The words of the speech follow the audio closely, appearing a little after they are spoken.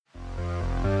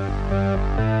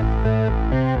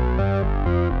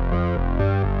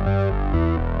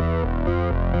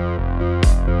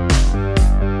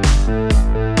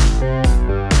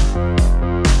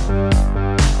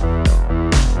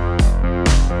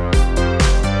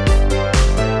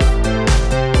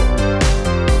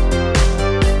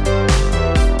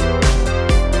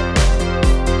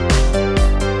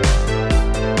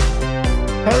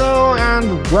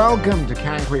Welcome to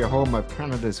Can Queer, home of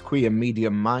Canada's queer media.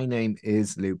 My name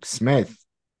is Luke Smith.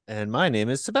 And my name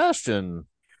is Sebastien.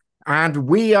 And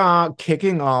we are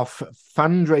kicking off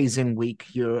fundraising week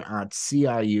here at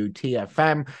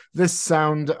CIU-TFM, the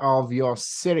sound of your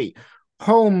city,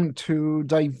 home to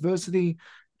diversity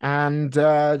and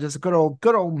just a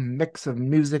good old mix of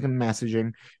music and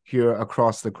messaging here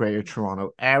across the Greater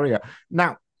Toronto area.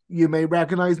 Now, you may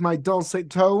recognize my dulcet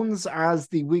tones as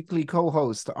the weekly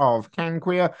co-host of Can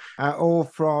Queer, or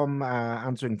from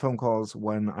answering phone calls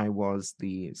when I was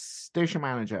the station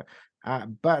manager.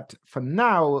 But for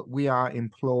now, we are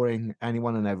imploring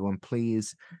anyone and everyone,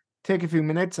 please take a few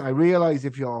minutes. I realize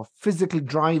if you're physically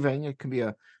driving, it can be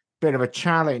a bit of a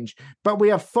challenge, but we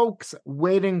have folks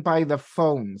waiting by the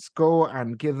phones. Go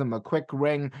and give them a quick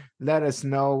ring. Let us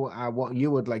know what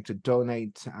you would like to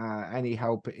donate. Any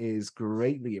help is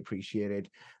greatly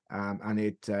appreciated, and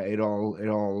it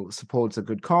all supports a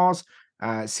good cause.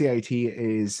 CIT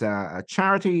is a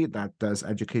charity that does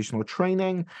educational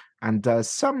training and does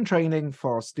some training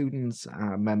for students,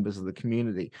 members of the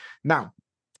community. Now,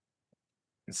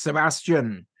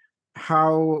 Sebastien,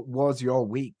 how was your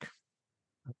week?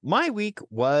 My week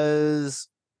was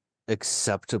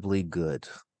acceptably good.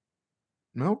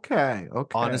 Okay.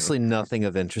 Honestly, nothing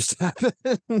of interest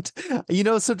happened.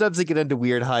 Sometimes I get into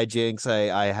weird hijinks.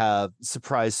 I have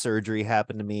surprise surgery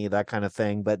happen to me, that kind of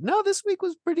thing. But no, this week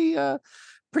was pretty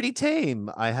tame.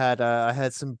 I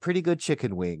had some pretty good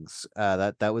chicken wings.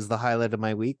 That was the highlight of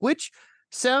my week, which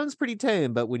sounds pretty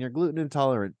tame, but when you're gluten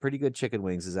intolerant, pretty good chicken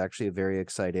wings is actually a very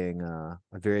exciting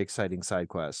side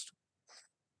quest.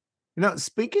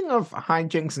 Speaking of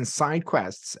hijinks and side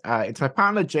quests, it's my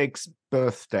partner Jake's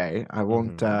birthday. I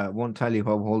won't tell you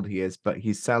how old he is, but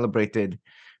he celebrated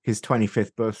his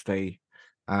 25th birthday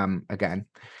again.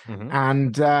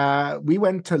 And we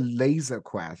went to Laser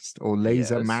Quest or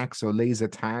Laser Max or Laser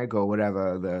Tag or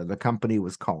whatever the company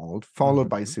was called, followed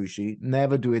by sushi.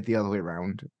 Never do it the other way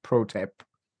around. Pro tip.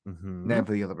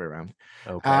 Never the other way around.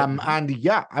 Okay. And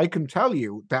yeah, I can tell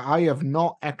you that I have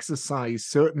not exercised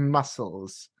certain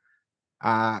muscles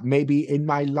maybe in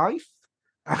my life,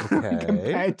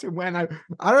 compared to when I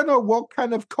don't know what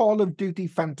kind of Call of Duty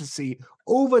fantasy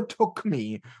overtook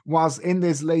me was in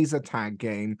this laser tag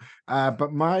game.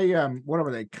 But my what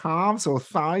are they, calves or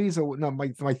thighs, or no,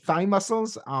 my thigh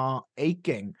muscles are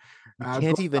aching. You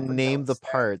can't even name the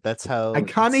part. That's how I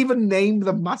can't even name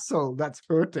the muscle that's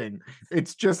hurting.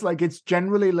 It's just like, it's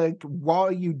generally like, what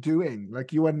are you doing?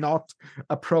 Like, you are not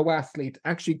a pro athlete.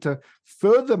 Actually, to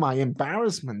further my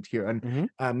embarrassment here and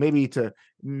maybe to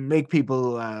make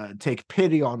people take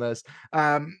pity on us,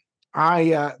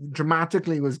 I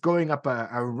dramatically was going up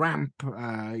a ramp,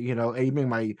 aiming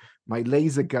my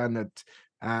laser gun at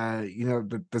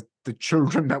the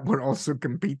children that were also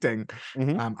competing.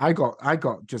 I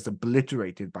got just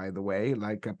obliterated, by the way.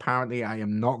 Like, apparently I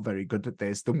am not very good at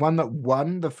this. The one that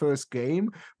won the first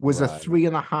game was a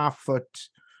 3.5 foot,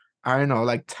 I don't know,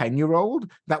 like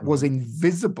 10-year-old that was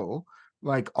invisible,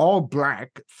 like all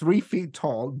black, 3 feet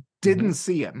tall. Didn't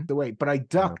see him the way, but I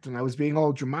ducked and I was being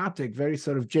all dramatic, very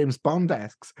sort of James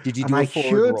Bond-esque. Did you do a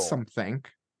forward roll? Something.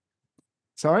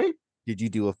 Sorry? Did you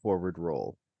do a forward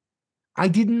roll? I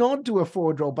did not do a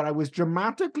forward roll, but I was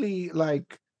dramatically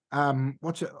like,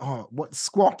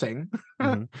 squatting.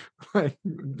 Like,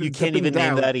 you can't even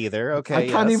name that either. Okay. I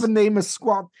can't even name a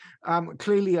squat.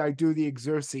 Clearly I do the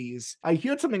exercises. I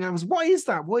heard something. I was, what is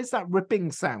that? What is that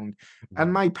ripping sound?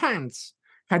 And my pants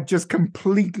had just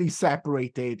completely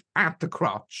separated at the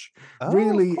crotch.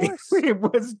 Really, it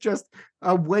was just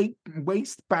a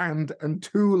waistband and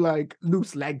 2 like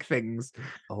loose leg things.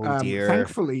 Oh dear.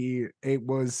 Thankfully, it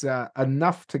was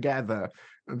enough together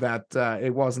that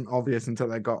it wasn't obvious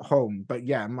until I got home. But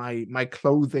yeah, my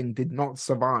clothing did not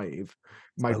survive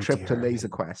my trip to Laser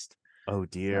Quest. Oh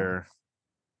dear.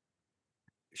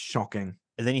 Shocking.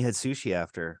 And then you had sushi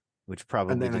after, which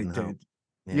probably didn't help.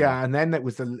 Yeah, and then it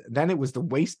was the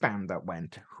waistband that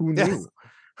went. Who knew?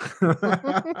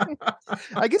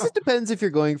 I guess it depends if you're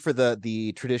going for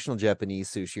the traditional Japanese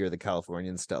sushi or the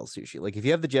Californian style sushi. Like, if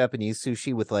you have the Japanese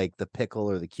sushi with like the pickle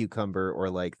or the cucumber,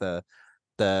 or like the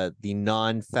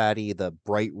non-fatty, the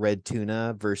bright red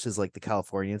tuna, versus like the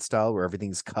Californian style where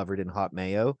everything's covered in hot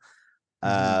mayo,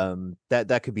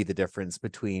 that could be the difference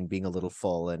between being a little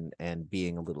full and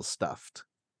being a little stuffed.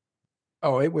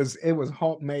 Oh, it was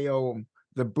hot mayo,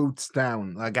 the boots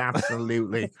down, like,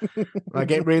 absolutely.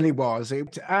 Like, it really was.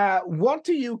 What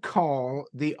do you call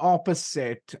the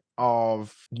opposite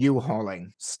of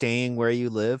U-hauling? Staying where you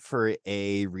live for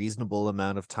a reasonable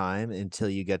amount of time until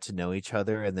you get to know each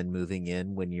other, and then moving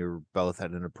in when you're both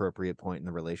at an appropriate point in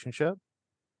the relationship.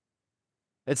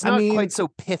 It's I not mean, quite so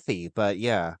pithy, but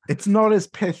yeah. it's not as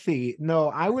pithy. No,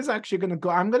 I was actually going to go.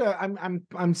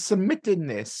 I'm submitting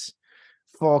this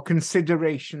for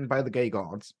consideration by the gay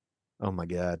gods. Oh my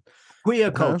God. Queer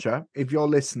Uh-huh. culture, if you're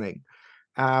listening,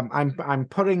 I'm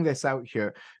putting this out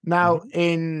here now. Mhm.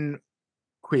 In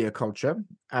queer culture,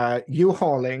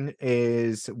 U-hauling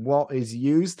is what is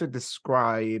used to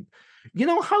describe, you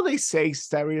know how they say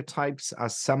stereotypes are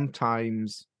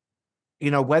sometimes,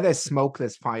 where there's smoke,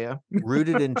 there's fire.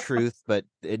 Rooted in truth, but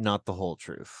not the whole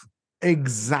truth.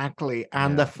 Exactly.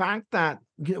 And the Yeah. fact that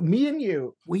me and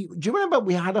you, do you remember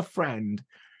we had a friend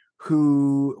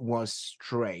who was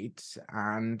straight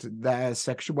and their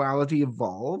sexuality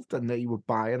evolved and they were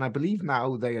bi, and I believe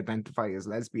now they identify as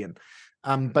lesbian.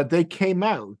 But they came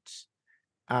out.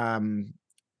 Um,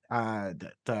 I'm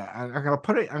gonna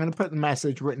put the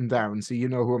message written down so you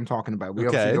know who I'm talking about. We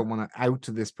obviously Okay. don't want to out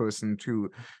this person to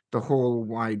the whole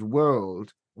wide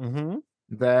world. Mm-hmm.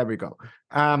 There we go.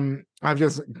 I've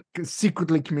just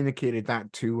secretly communicated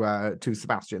that to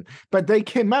Sebastien, but they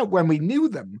came out when we knew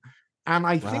them, and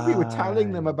I think we were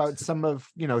telling them Right. about some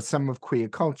of queer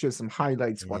culture, some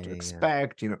highlights, what to Yeah.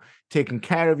 expect, taking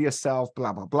care of yourself,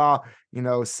 blah blah blah,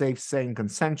 safe, sane,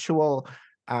 consensual.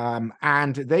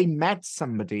 And they met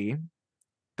somebody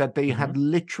that they Mm-hmm. had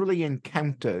literally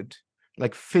encountered,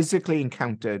 like physically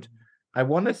encountered, I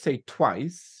want to say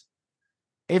twice,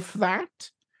 if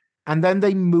that. And then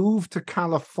they moved to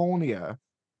California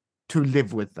to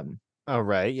live with them. All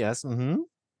right. Yes. Mm-hmm.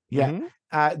 Yeah.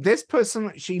 Mm-hmm. This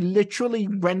person, she literally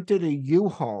rented a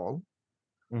U-Haul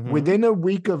Mm-hmm. within a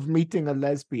week of meeting a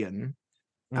lesbian,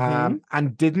 Mm-hmm.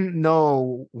 and didn't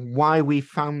know why we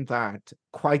found that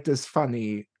quite as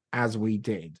funny as we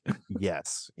did.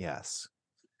 Yes. Yes.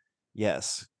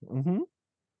 Yes. Mm-hmm.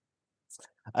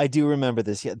 I do remember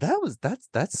this. Yeah,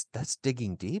 that's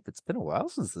digging deep. It's been a while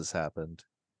since this happened.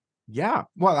 Yeah.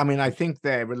 Well, I mean, I think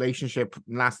their relationship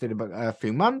lasted about a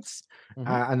few months,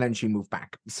 Mm-hmm. and then she moved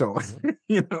back. So,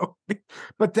 Mm-hmm.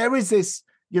 but there is this,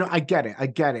 I get it. I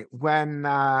get it. When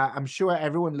I'm sure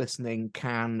everyone listening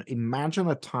can imagine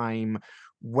a time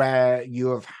where you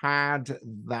have had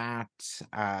that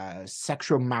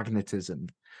sexual magnetism,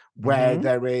 where Mm-hmm.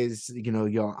 there is,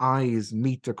 your eyes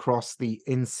meet across the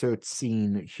insert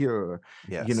scene here,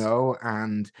 Yes.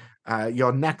 and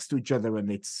you're next to each other, and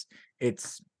it's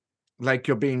like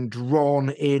you're being drawn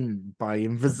in by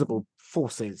invisible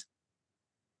forces,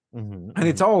 Mm-hmm. and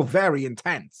it's Mm-hmm. all very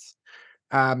intense.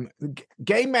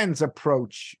 Gay men's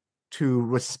approach to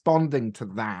responding to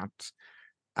that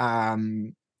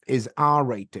is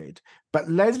R-rated, but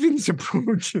lesbians'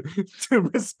 approach to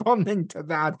responding to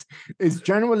that is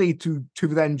generally to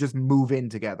then just move in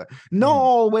together. Not Mm-hmm.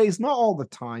 always, not all the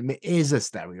time. It is a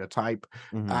stereotype,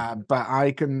 Mm-hmm. but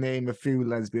I can name a few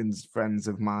lesbians friends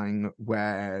of mine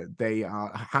where they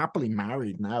are happily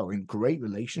married now in great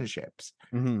relationships,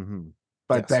 Mm-hmm.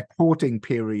 but Yes. their courting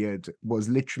period was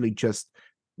literally just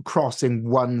crossing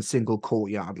one single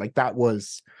courtyard. Like that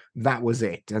was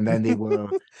it. And then they were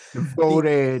the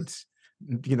devoted,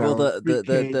 well three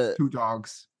kids, two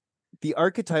dogs. the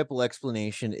archetypal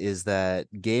explanation is that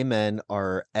gay men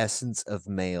are essence of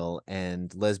male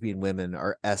and lesbian women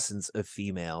are essence of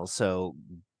female. So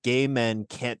gay men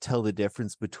can't tell the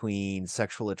difference between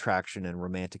sexual attraction and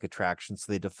romantic attraction,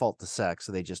 so they default to sex,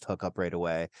 so they just hook up right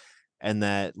away. And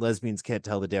that lesbians can't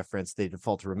tell the difference, they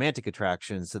default to romantic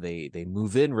attraction, so they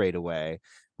move in right away,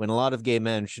 when a lot of gay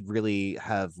men should really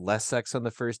have less sex on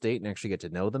the first date and actually get to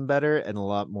know them better, and a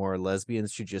lot more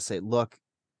lesbians should just say, look,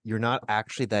 you're not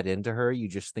actually that into her, you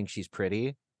just think she's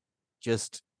pretty,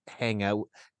 just hang out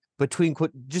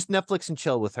just Netflix and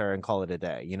chill with her and call it a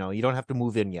day. You don't have to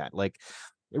move in yet. Like,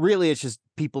 really, it's just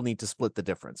people need to split the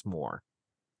difference more.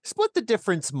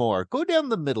 Go down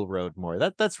the middle road more.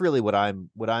 That's really what I'm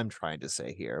trying to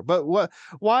say here. But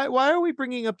why are we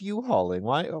bringing up U-hauling?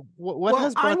 What Well,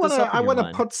 has brought this up in I your want to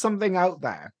mind? put something out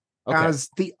there Okay. as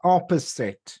the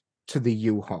opposite to the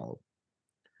U-Haul.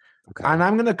 Okay. And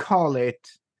I'm going to call it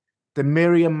the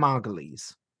Myriam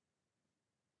Margoles.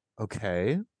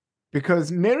 Okay.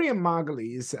 Because Myriam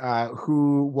Margoles,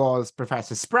 who was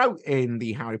Professor Sprout in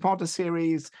the Harry Potter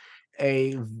series,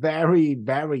 a very,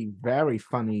 very, very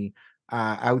funny,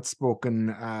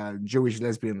 outspoken Jewish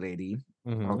lesbian lady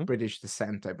Mm-hmm. of British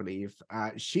descent, I believe,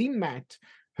 she met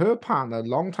her partner,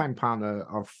 longtime partner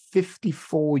of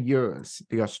 54 years,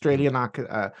 the Mm-hmm. Australian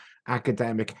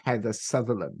academic Heather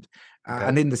Sutherland. Okay.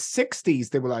 And in the 60s,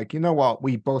 they were like, you know what?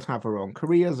 We both have our own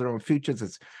careers, our own futures.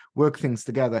 Let's work things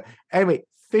together. Anyway,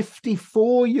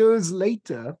 54 years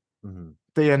later, Mm-hmm.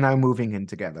 they are now moving in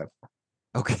together.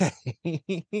 Okay.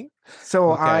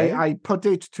 So Okay. I put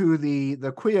it to the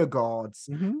queer gods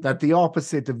that the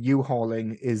opposite of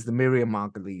U-hauling is the Myriam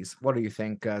Margoles. What do you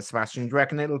think, Sebastian? Do you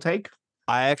reckon it'll take?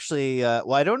 I actually,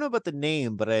 well, I don't know about the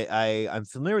name, but I'm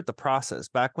familiar with the process.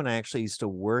 Back when I actually used to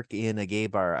work in a gay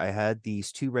bar, I had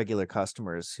these two regular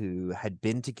customers who had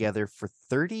been together for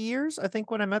 30 years, I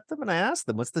think, when I met them. And I asked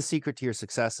them, what's the secret to your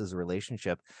success as a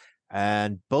relationship?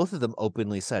 And both of them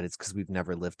openly said it's because we've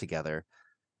never lived together.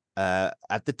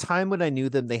 At the time when I knew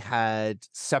them, they had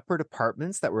separate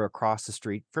apartments that were across the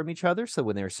street from each other. So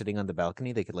when they were sitting on the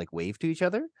balcony, they could like wave to each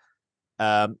other.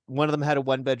 One of them had a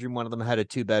 1 bedroom, one of them had a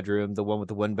 2 bedroom. The one with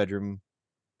the 1 bedroom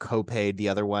co-paid the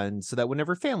other one so that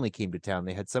whenever family came to town,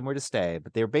 they had somewhere to stay.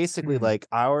 But they were basically like,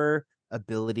 our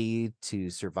ability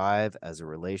to survive as a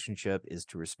relationship is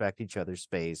to respect each other's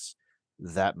space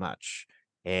that much.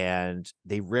 And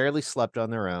they rarely slept on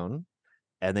their own.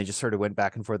 And they just sort of went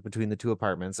back and forth between the two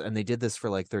apartments. And they did this for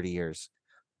like 30 years.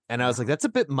 And I was like, that's a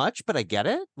bit much, but I get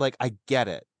it. Like, I get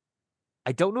it.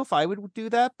 I don't know if I would do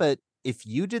that, but if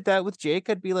you did that with Jake,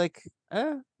 I'd be like,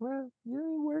 well, yeah,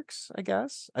 it works, I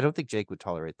guess. I don't think Jake would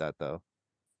tolerate that though.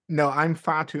 No, I'm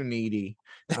far too needy.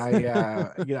 I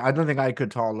don't think I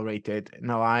could tolerate it.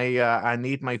 No, I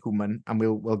need my human, and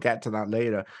we'll get to that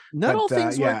later. Not all But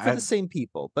things work for the same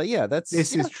people, but yeah, this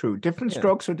is true. Different yeah,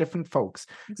 strokes for different folks.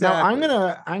 Now,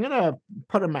 exactly. I'm gonna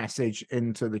put a message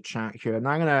into the chat here, and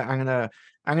I'm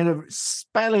gonna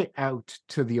spell it out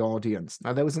to the audience.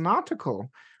 Now, there was an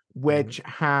article which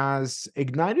has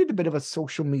ignited a bit of a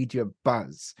social media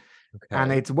buzz, and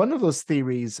Okay. it's one of those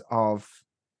theories of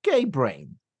gay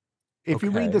brain. If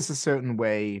you read Okay. this a certain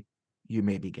way, you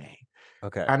may be gay.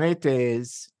 Okay. And it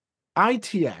is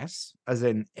ITS, as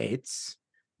in it's,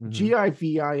 Mm-hmm.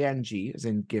 GIVING, as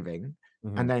in giving,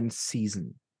 Mm-hmm. and then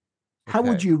season. How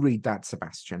would Okay. you read that,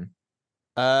 Sebastian?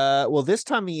 Well, this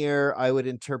time of year, I would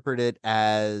interpret it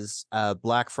as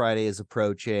Black Friday is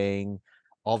approaching,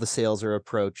 all the sales are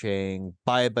approaching,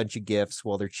 buy a bunch of gifts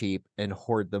while they're cheap and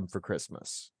hoard them for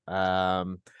Christmas.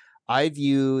 I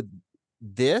view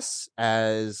this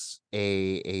as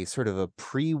a sort of a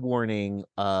pre-warning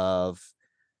of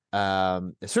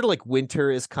sort of like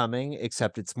winter is coming,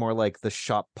 except it's more like the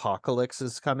shop apocalypse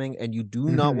is coming, and you do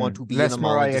not want to be in a Less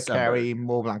mall in Mariah December. Carey,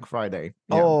 more Black Friday.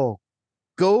 Yeah. Oh,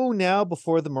 go now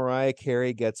before the Mariah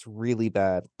Carey gets really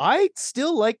bad. I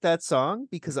still like that song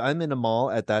because I'm in a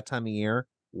mall at that time of year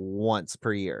once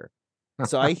per year.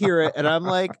 So I hear it and I'm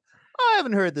like, I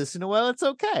haven't heard this in a while. It's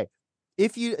okay.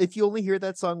 If you only hear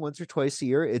that song once or twice a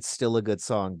year, it's still a good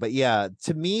song. But yeah,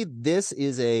 to me, this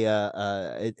is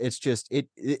it's just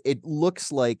it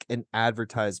looks like an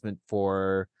advertisement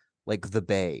for like the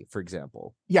Bay, for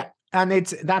example. Yeah. And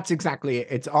that's exactly it.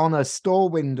 It's on a store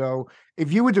window.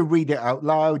 If you were to read it out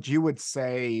loud, you would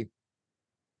say,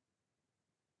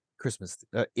 Christmas,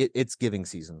 it's giving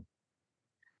season.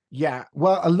 yeah.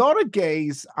 Well, a lot of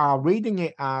gays are reading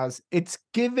it as it's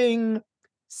giving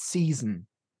season.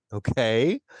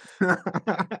 Okay. And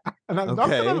I'm not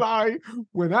gonna Okay. lie,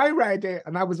 when I read it,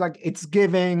 and I was like, it's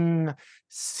giving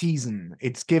season,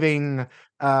 it's giving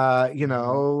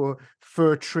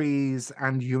fir trees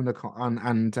and unicorn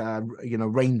and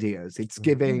reindeers, it's Mhm.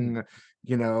 giving,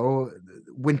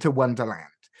 winter wonderland.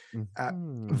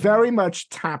 Mhm. Very much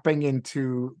tapping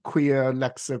into queer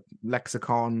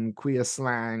lexicon, queer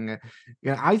slang.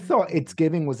 I thought it's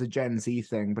giving was a Gen Z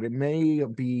thing, but it may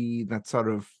be that sort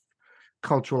of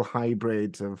cultural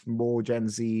hybrid of more Gen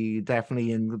Z,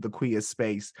 definitely in the queer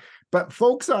space. But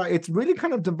it's really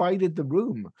kind of divided the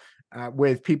room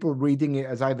with people reading it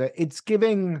as either it's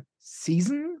giving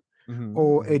season Mhm.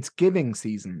 or Mhm. it's giving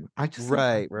season. I just think,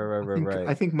 Right, right, right, right, I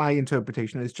right. think my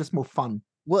interpretation is just more fun.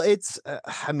 Well, it's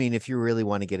I mean, if you really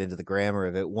want to get into the grammar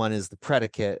of it, one is the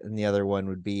predicate and the other one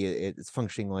would be it's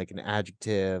functioning like an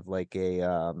adjective, like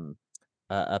a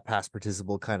past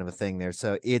participle kind of a thing there.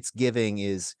 So it's giving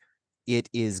is it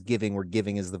is giving, where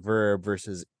giving is the verb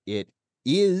versus it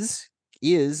is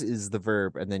the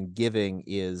verb, and then giving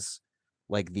is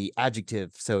like the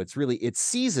adjective. So it's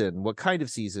season. What kind of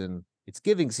season? It's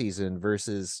giving season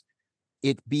versus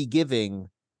it be giving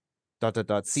dot dot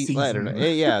dot see I don't know.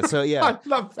 Season. Yeah. So yeah. I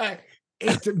love that.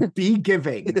 It be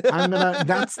giving.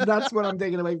 That's what I'm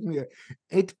taking away from you.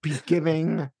 It be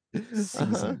giving Uh-huh.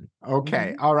 season.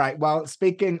 Okay. Mhm. All right. Well,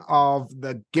 speaking of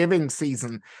the giving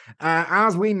season,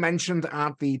 as we mentioned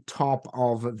at the top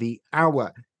of the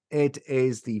hour, It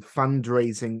is the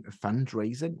fundraising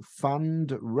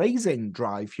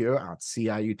drive here at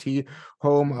CIUT,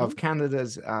 home of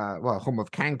Canada's, home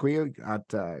of CanQueer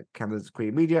at Canada's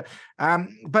Queer Media.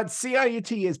 But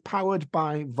CIUT is powered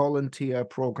by volunteer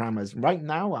programmers. Right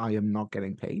now, I am not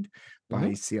getting paid by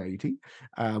CIUT.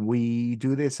 We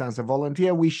do this as a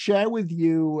volunteer. We share with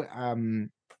you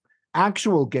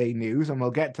actual gay news, and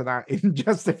we'll get to that in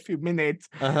just a few minutes,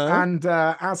 and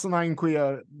asinine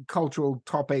queer cultural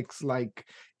topics like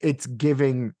It's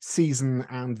Giving season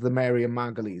and the Myriam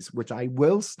Margoles, which I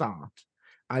will start.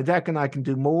 I reckon I can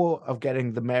do more of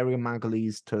getting the Myriam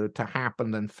Margoles to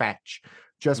happen than Fetch.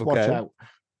 Just watch out.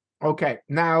 Okay,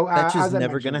 now Fetch is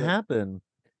never going to happen.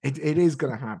 It is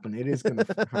going to happen. It is going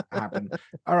to happen.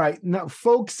 All right. Now,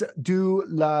 folks do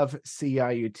love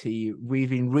CIUT.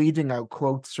 We've been reading out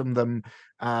quotes from them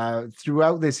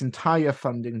throughout this entire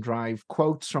funding drive,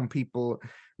 quotes from people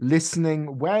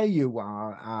listening where you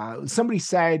are. Somebody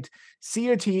said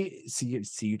CIUT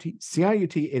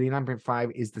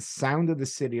 89.5 is the sound of the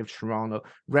city of Toronto,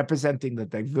 representing the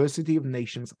diversity of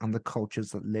nations and the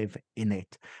cultures that live in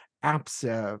it.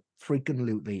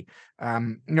 Freaking-lutely.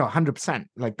 100%.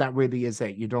 Like, that really is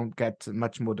it. You don't get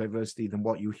much more diversity than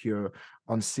what you hear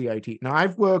on CIT. Now,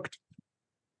 I've worked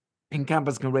in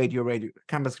campus community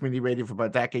radio for about a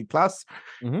decade plus,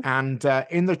 and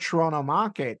in the Toronto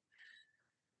market,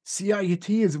 CIUT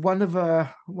is one of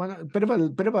a bit of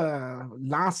a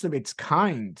last of its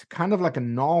kind of like a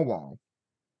narwhal.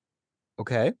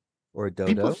 Okay, or a dodo.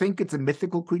 People think it's a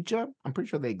mythical creature. I'm pretty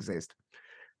sure they exist.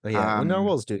 Oh, yeah, well,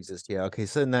 narwhals do exist. Yeah, okay,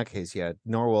 so in that case, yeah,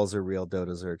 narwhals are real,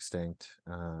 dodos are extinct.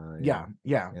 Yeah.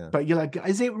 But you're like,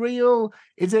 is it real?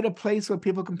 Is it a place where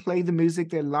people can play the music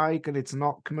they like and it's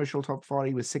not commercial top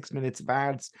 40 with 6 minutes of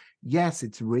ads? Yes,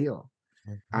 it's real.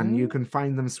 And you can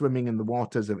find them swimming in the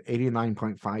waters of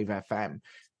 89.5 FM.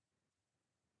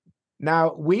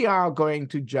 Now, we are going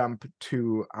to jump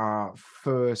to our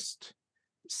first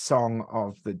song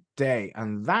of the day,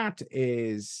 and that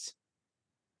is...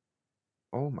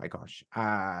 Oh my gosh.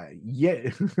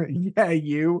 Yeah,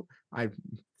 You. I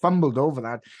fumbled over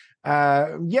that.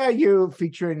 You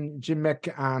featuring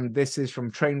gymmik, and this is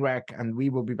from TRNWRCK, and we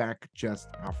will be back just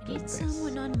after this.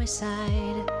 Someone on my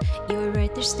side. You're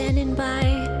right there standing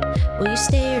by. Will you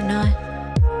stay or not?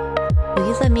 Will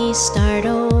you let me start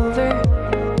over?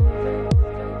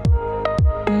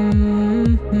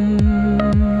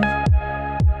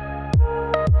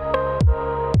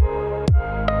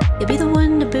 You'll be the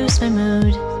one to boost my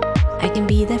mood. I can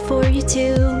be there for you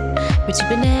too. We're two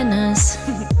bananas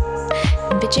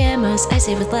in pajamas, I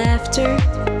say with laughter,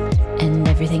 and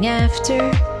everything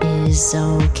after is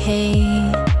okay.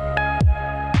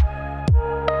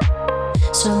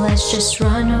 So let's just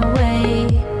run away.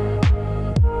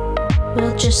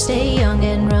 We'll just stay young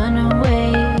and run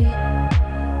away.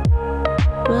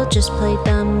 We'll just play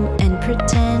dumb and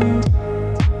pretend,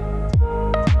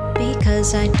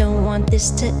 because I don't want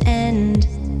this to end.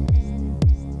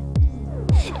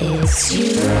 It's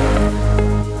you.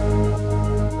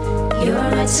 You're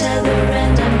my tether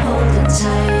and I'm holding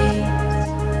tight.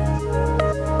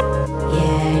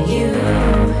 Yeah,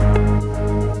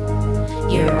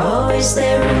 you're always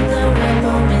there in the right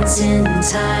moments in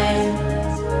time.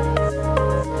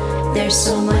 There's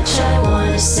so much I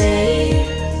wanna say.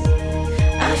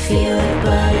 I feel it,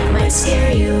 but it might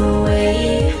scare you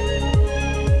away.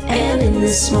 And in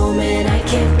this moment I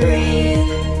can't breathe.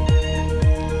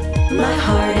 My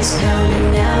heart is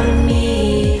pounding out of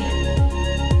me.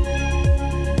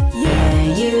 Yeah,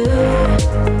 you.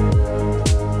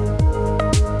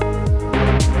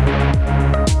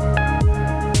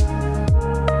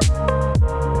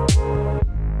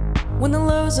 When the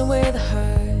lows outweigh the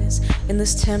highs in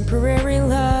this temporary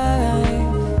life.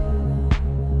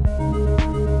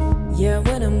 Yeah,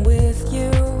 when I'm with you,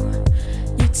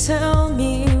 you tell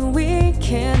me we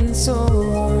can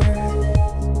soar.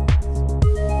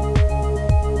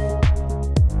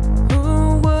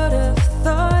 Who would have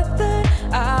thought that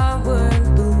I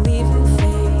would believe in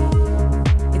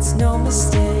fate? It's no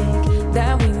mistake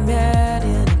that we met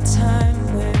in a time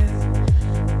where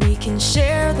we can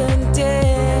share the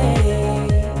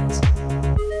days.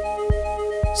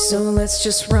 So let's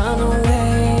just run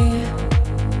away.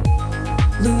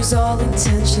 Lose all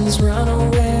intentions, run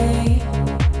away.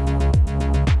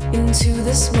 Into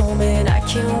this moment I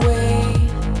can't wait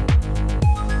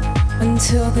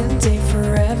until the day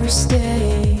forever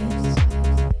stays.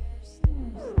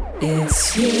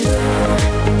 It's you.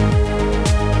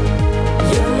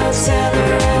 You're my tether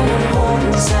and I'm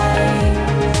holding tight.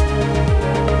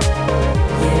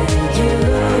 Yeah,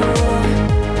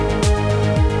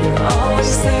 you're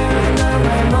always there in the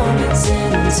right moments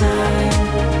in time.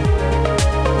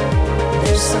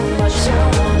 There's so much I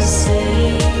wanna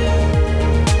say.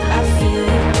 I feel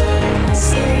it, but it might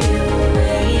scare you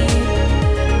away.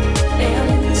 And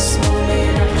in this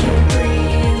moment I can't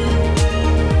breathe.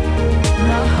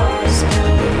 My heart is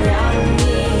pounding out of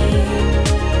me.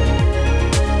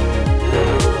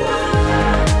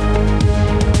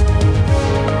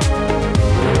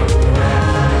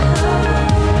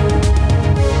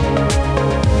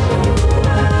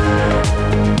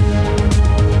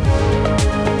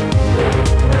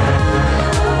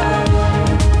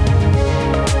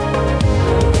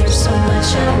 There's so much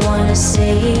I wanna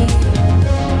say.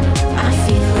 I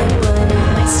feel it, but it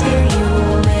might scare you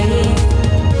away.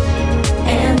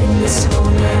 And in this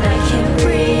moment I can't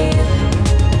breathe.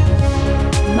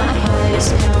 My heart is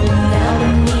pounding out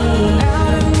of me.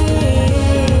 Out of me.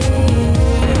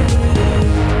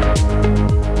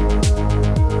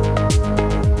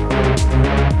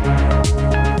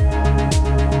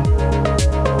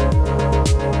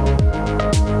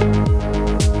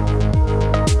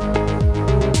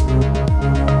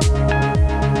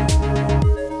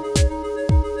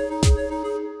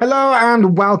 Hello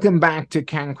and welcome back to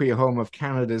Can Queer, home of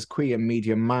Canada's queer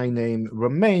media. My name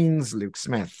remains Luke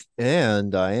Smith.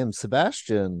 And I am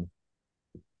Sebastien.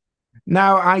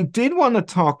 Now, I did want to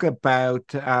talk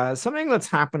about something that's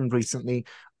happened recently.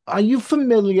 Are you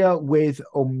familiar with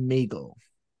Omegle?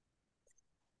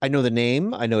 I know the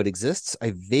name. I know it exists.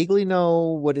 I vaguely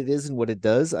know what it is and what it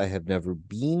does. I have never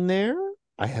been there.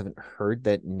 I haven't heard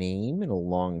that name in a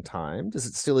long time. Does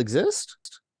it still exist?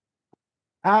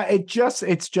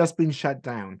 It's just been shut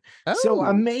down. So Oh.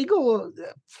 Omegle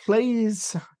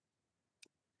plays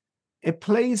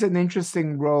an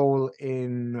interesting role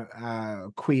in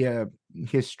queer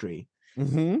history,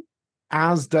 Mm-hmm.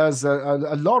 as does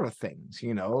a lot of things.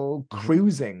 You know,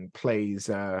 cruising plays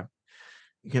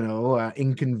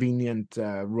inconvenient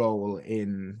role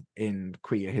in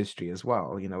queer history as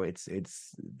well. You know, it's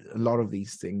a lot of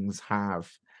these things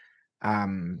have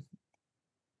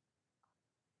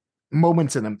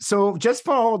moments in them. So just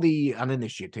for all the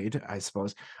uninitiated, I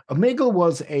suppose, Omegle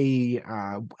was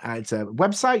it's a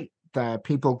website that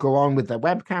people go on with their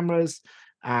web cameras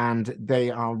and they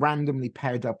are randomly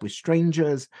paired up with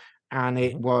strangers. And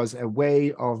it was a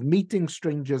way of meeting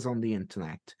strangers on the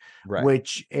internet, Right.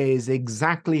 which is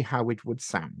exactly how it would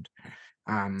sound.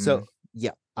 So,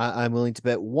 yeah, I'm willing to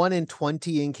bet 1 in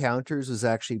 20 encounters was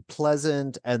actually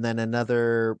pleasant, and then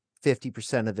another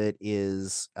 50% of it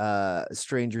is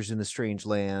strangers in a strange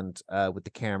land with the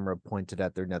camera pointed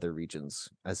at their nether regions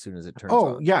as soon as it turns on.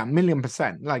 Oh, yeah,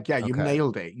 1,000,000%. Like, yeah, you've Okay.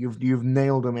 nailed it. You've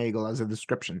nailed Omegle as a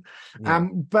description. Yeah.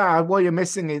 But what you're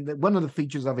missing is that one of the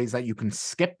features of it is that you can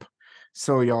skip.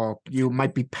 So you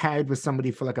might be paired with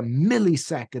somebody for like a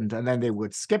millisecond, and then they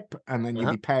would skip, and then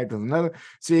you'd be paired with another.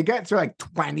 So you get to like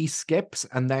 20 skips,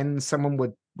 and then someone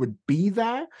would be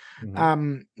there.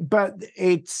 But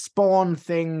it spawned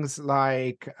things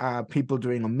like people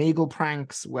doing Omegle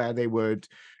pranks, where they would,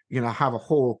 have a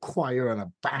whole choir and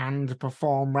a band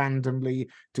perform randomly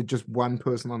to just one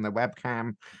person on their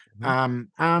webcam.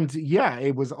 And yeah,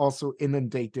 it was also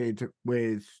inundated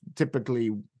with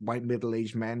typically white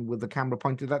middle-aged men with the camera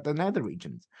pointed at their nether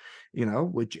regions,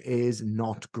 which is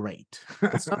not great.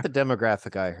 It's not the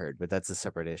demographic I heard, but that's a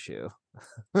separate issue.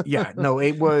 Yeah, no,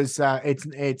 it was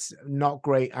it's not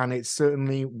great, and it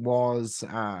certainly was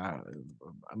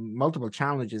multiple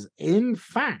challenges. In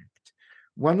fact,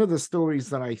 one of the stories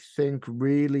that I think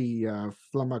really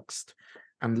flummoxed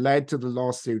and led to the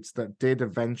lawsuits that did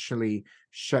eventually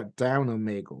shut down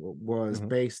Omegle was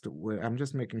based with, I'm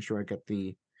just making sure I get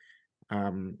the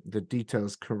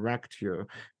details correct here,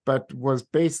 but was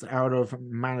based out of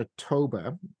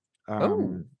Manitoba.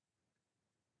 The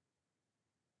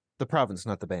province,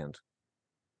 not the band.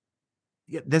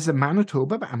 Yeah, there's a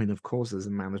Manitoba. I mean, of course, there's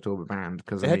a Manitoba band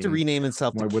because It had to rename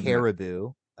itself to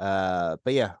Caribou. But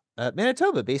yeah,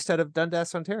 Manitoba, based out of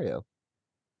Dundas, Ontario.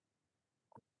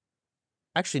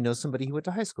 I actually know somebody who went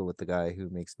to high school with the guy who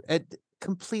makes it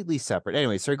completely separate.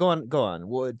 Anyway, sorry, go on.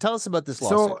 Well, tell us about this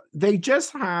lawsuit. So they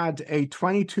just had a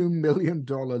 $22 million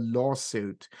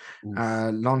lawsuit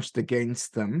launched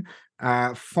against them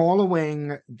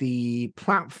following the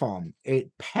platform.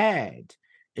 It paired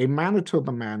a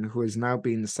Manitoba man who has now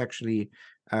been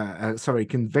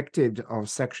convicted of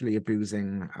sexually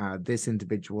abusing this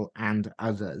individual and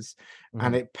others.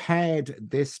 And it paired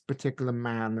this particular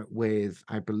man with,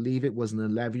 I believe it was an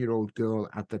 11-year-old girl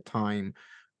at the time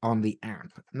on the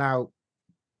app. Now,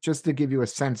 just to give you a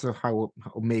sense of how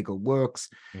Omegle works,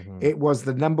 it was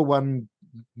the #1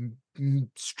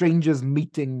 strangers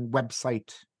meeting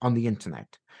website on the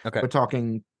internet. Okay. We're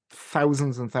talking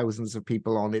thousands and thousands of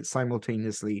people on it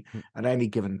simultaneously at any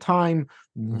given time,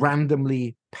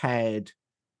 randomly paired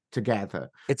together.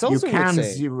 It's You also worth can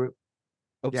saying. zero.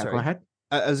 Oh, Yeah, sorry. go ahead.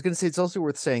 I was going to say it's also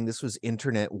worth saying this was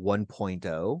Internet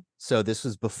 1.0. So this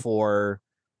was before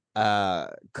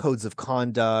codes of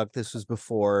conduct. This was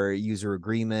before user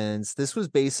agreements. This was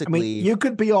I basically. mean, you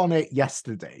could be on it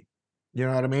yesterday. You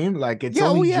know what I mean? Like it's Yeah, oh,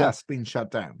 only yeah. just been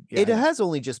shut down. It has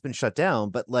only just been shut down,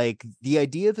 but like the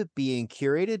idea of it being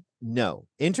curated, no.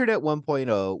 Internet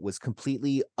 1.0 was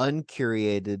completely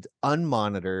uncurated,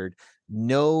 unmonitored,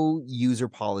 no user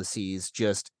policies.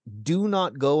 Just do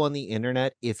not go on the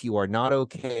internet if you are not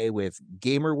okay with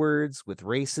gamer words, with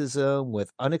racism, with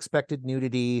unexpected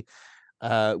nudity,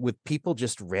 with people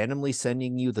just randomly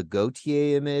sending you the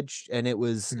Gautier image. And it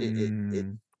was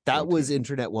that was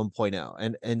Internet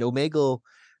 1.0. And Omegle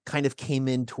kind of came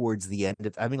in towards the end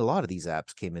of, I mean, a lot of these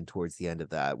apps came in towards the end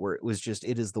of that, where it was just,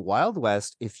 it is the Wild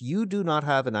West. If you do not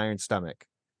have an iron stomach,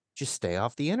 just stay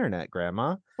off the internet,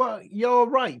 Grandma. Well, you're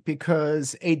right,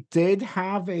 because it did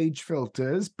have age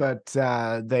filters, but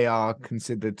they are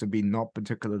considered to be not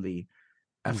particularly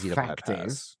Easy to effective.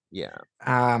 bypass. Yeah.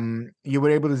 You were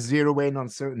able to zero in on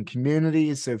certain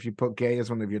communities. So if you put gay as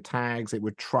one of your tags, it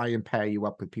would try and pair you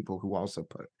up with people who also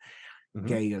put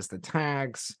gay as the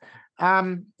tags.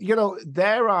 You know,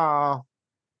 there are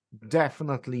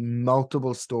definitely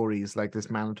multiple stories like this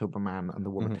Manitoba man and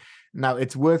the woman. Now,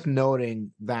 it's worth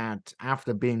noting that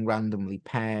after being randomly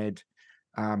paired,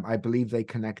 I believe they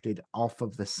connected off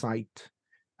of the site,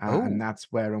 and that's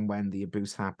where and when the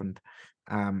abuse happened.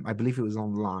 I believe it was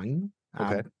online,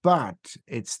 but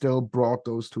it still brought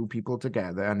those two people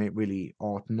together, and it really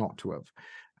ought not to have.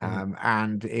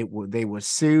 And they were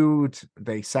sued.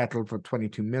 They settled for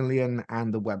 22 million,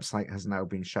 and the website has now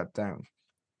been shut down.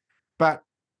 But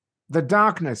the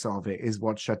darkness of it is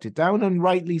what shut it down, and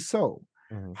rightly so.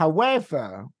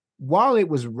 However, while it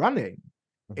was running,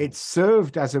 it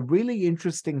served as a really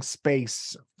interesting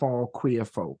space for queer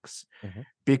folks,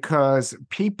 because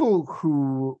people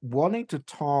who wanted to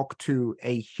talk to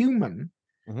a human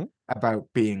about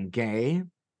being gay,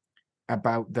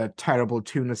 about the terrible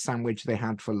tuna sandwich they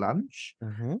had for lunch,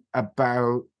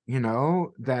 about, you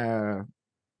know, their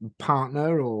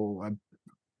partner or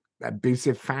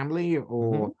abusive family,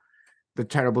 or the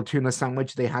terrible tuna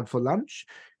sandwich they had for lunch,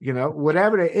 you know,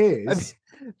 whatever it is. I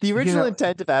mean, the original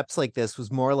intent of apps like this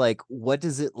was more like, what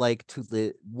is it like to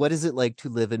live? What is it like to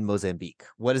live in Mozambique?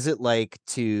 What is it like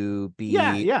to be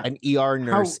an ER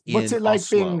nurse what's in it like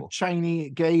Oslo? being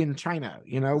Chinese gay in China?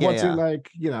 You know, what's it like?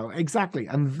 You know, exactly.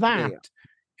 And that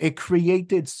it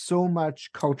created so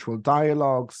much cultural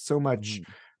dialogue, so much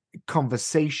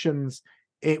conversations.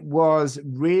 It was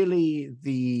really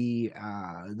the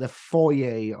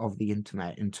foyer of the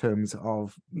internet in terms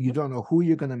of, you don't know who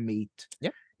you're going to meet.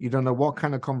 You don't know what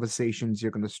kind of conversations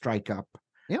you're going to strike up.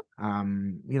 You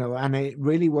know, and it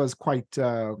really was quite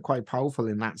powerful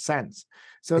in that sense.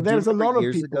 So there's a lot of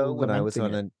years people ago when I was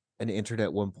on it. an Internet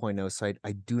 1.0 site.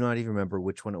 I do not even remember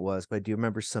which one it was, but I do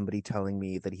remember somebody telling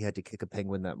me that he had to kick a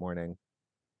penguin that morning.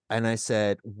 And I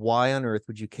said, why on earth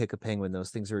would you kick a penguin?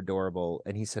 Those things are adorable.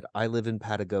 And he said, I live in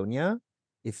Patagonia.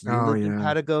 If you lived in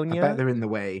Patagonia, I bet they're in the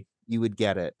way. You would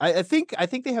get it. I think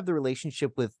they have the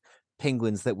relationship with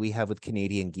penguins that we have with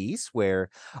Canadian geese, where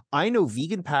I know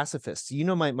vegan pacifists. You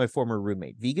know, my former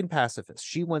roommate, vegan pacifist.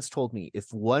 She once told me, if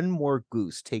one more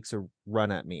goose takes a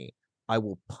run at me, I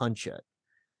will punch it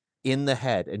in the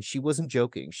head. And she wasn't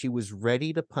joking. She was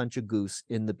ready to punch a goose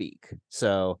in the beak.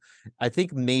 So I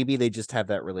think maybe they just have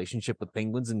that relationship with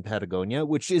penguins in Patagonia,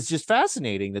 which is just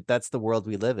fascinating that that's the world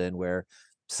we live in, where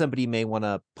somebody may want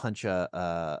to punch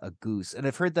a goose. And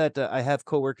I've heard that I have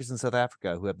coworkers in South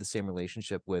Africa who have the same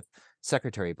relationship with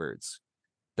secretary birds,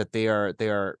 that they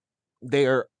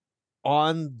are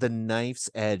on the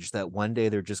knife's edge, that one day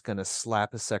they're just going to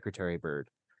slap a secretary bird.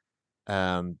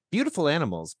 Beautiful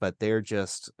animals, but they're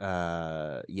just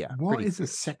What is a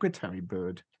secretary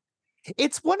bird?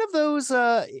 It's one of those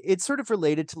it's sort of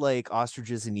related to like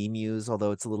ostriches and emus,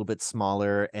 although it's a little bit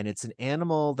smaller, and it's an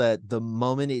animal that the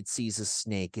moment it sees a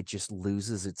snake, it just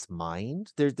loses its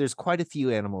mind. There's quite a few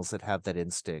animals that have that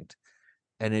instinct,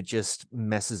 and it just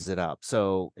messes it up.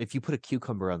 So if you put a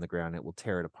cucumber on the ground, it will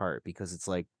tear it apart, because it's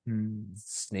like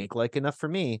snake-like enough for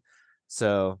me.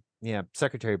 So yeah,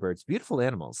 secretary birds, beautiful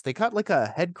animals. They got like a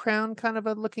head crown kind of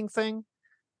a looking thing.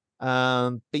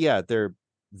 But yeah, they're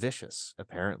vicious,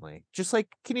 apparently, just like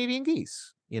Canadian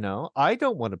geese. You know, I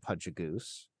don't want to punch a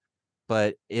goose,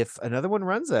 but if another one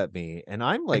runs at me and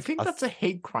I'm like, I think that's a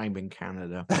hate crime in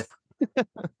Canada.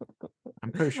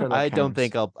 I'm pretty sure that I don't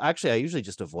think counts. I usually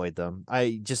just avoid them.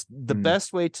 The Hmm.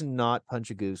 best way to not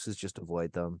punch a goose is just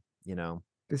avoid them,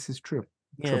 This is true.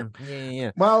 Yeah, True.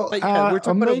 yeah. Well, But yeah, we're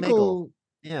talking about Omegle. Omegle,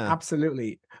 Yeah.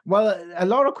 absolutely. Well, a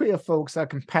lot of queer folks are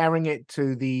comparing it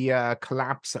to the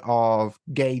collapse of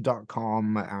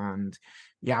gay.com and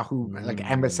Yahoo, like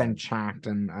MSN chat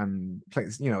and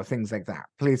things like that.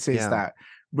 Places Yeah. that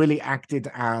really acted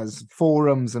as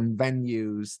forums and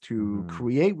venues to Mhm.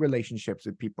 create relationships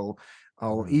with people,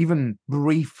 or Mhm. even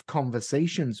brief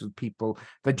conversations with people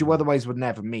that you Mhm. otherwise would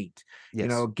never meet.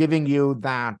 Yes. Giving you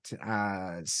that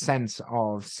sense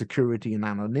of security and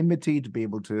anonymity to be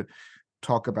able to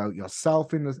talk about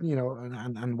yourself in this,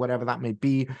 and whatever that may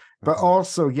be. But Mhm.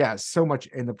 also, yes, so much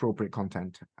inappropriate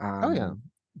content Oh yeah.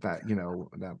 that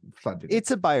flooded it. It's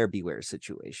a buyer beware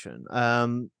situation.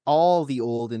 All the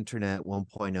old internet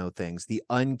 1.0 things, the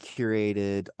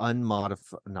uncurated,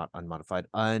 not unmodified,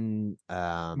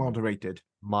 Moderated.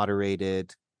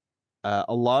 moderated.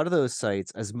 A lot of those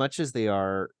sites, as much as they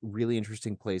are really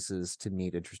interesting places to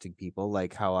meet interesting people,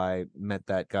 like how I met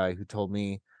that guy who told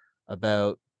me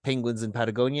about penguins in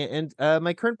Patagonia, and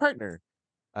my current partner,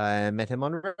 I met him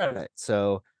on Reddit.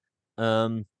 So,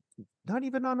 um, not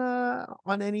even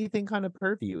on anything kind of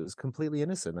purview. It was completely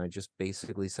innocent. I just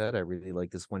basically said I really like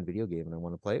this one video game and I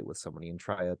want to play it with somebody and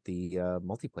try out the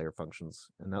multiplayer functions,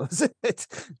 and that was it.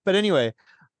 But anyway,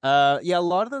 yeah, a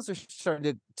lot of those are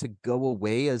starting to go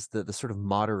away as the sort of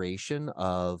moderation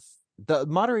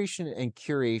and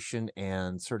curation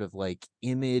and sort of like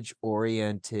image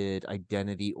oriented,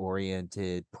 identity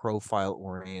oriented, profile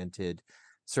oriented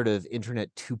sort of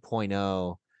internet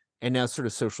 2.0, and now sort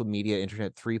of social media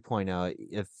internet 3.0,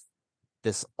 if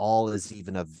this all is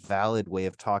even a valid way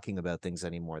of talking about things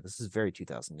anymore. This is very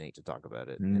 2008 to talk about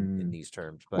it in these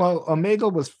terms. But Well,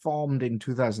 Omegle was formed in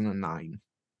 2009.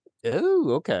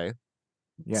 oh, okay.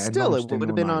 Yeah, it Still, it launched in would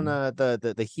have been on '09.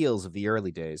 the heels of the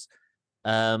early days.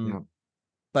 Yeah.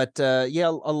 But yeah,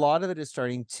 a lot of it is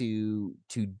starting to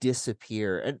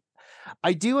disappear. And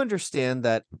I do understand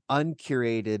that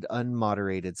uncurated,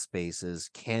 unmoderated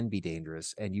spaces can be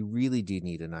dangerous, and you really do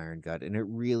need an iron gut, and it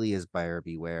really is buyer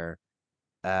beware.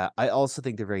 I also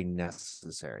think they're very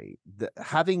necessary.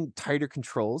 Having tighter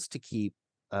controls to keep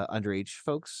underage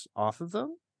folks off of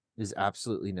them is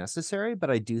absolutely necessary,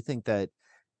 but I do think that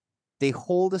they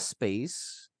hold a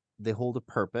space, they hold a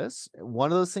purpose.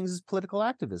 One of those things is political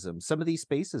activism. Some of these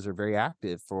spaces are very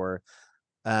active for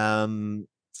um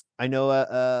I know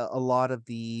a lot of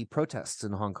the protests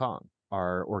in Hong Kong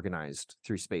are organized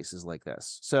through spaces like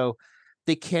this. So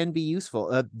they can be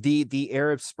useful. The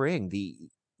Arab Spring, the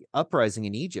uprising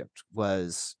in Egypt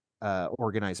was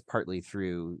organized partly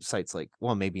through sites like,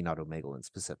 well, maybe not Omegle in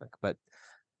specific, but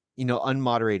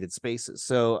unmoderated spaces.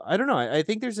 So I don't know. I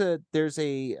think there's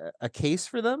a case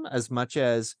for them, as much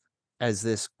as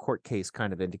this court case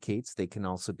kind of indicates. They can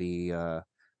also be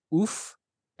oof,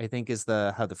 I think is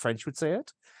the how the French would say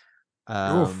it.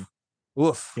 Oof.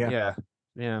 Oof. Yeah. Yeah.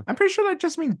 Yeah. I'm pretty sure that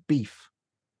just means beef.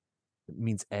 It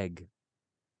means egg.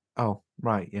 Oh,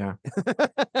 right. Yeah.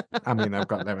 I mean, I've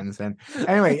got lemons in.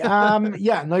 Anyway,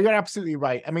 yeah, no, you're absolutely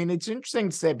right. I mean, it's interesting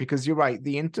to say because you're right.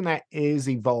 The internet is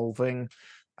evolving.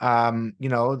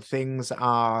 Things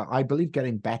are, I believe,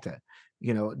 getting better.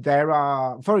 There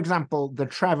are, for example, the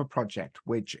Trevor Project,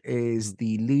 which is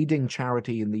the leading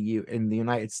charity in the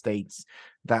United States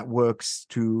that works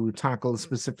to tackle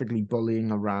specifically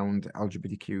bullying around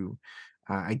LGBTQ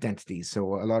identities.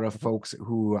 So a lot of folks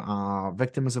who are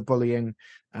victims of bullying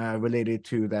related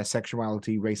to their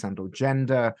sexuality, race, and or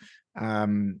gender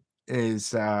would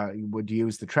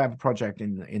use the Trevor Project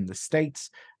in the States.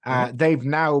 They've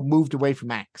now moved away from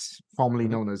X, formerly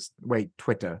known as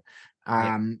Twitter.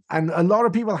 Yeah. And a lot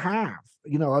of people have,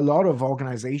 a lot of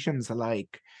organizations are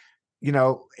like,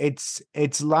 it's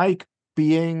like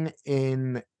being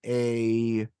in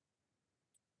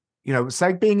it's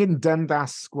like being in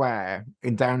Dundas Square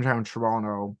in downtown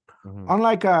Toronto.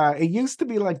 Unlike it used to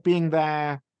be like being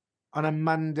there on a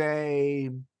Monday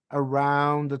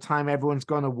around the time everyone's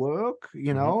going to work,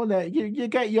 that you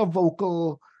get your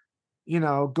vocal,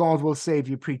 God will save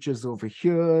you preachers over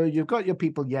here. You've got your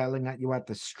people yelling at you at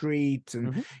the street,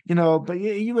 and but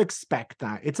you expect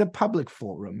that. It's a public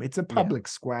forum, it's a public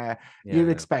square. You'd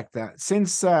expect that.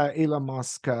 Since Elon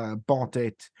Musk bought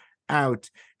it out,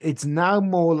 it's now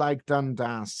more like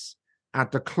Dundas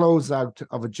at the closeout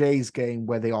of a Jays game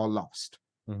where they all lost.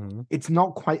 It's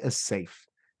not quite as safe,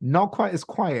 not quite as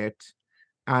quiet,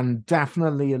 and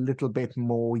definitely a little bit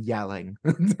more yelling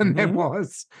than there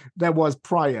was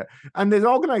prior. And there's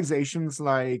organizations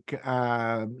like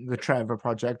the Trevor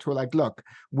Project who are like, look,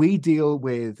 we deal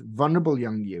with vulnerable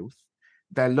young youth.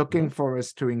 They're looking for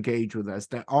us to engage with us.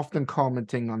 They're often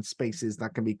commenting on spaces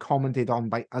that can be commented on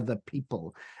by other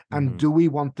people. And do we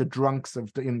want the drunks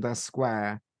in the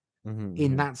square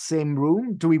in that same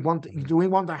room? Do we want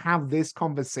to have this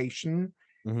conversation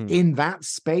in that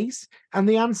space? And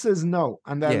the answer is no,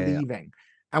 and they're leaving.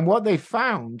 And what they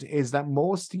found is that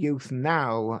most youth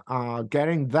now are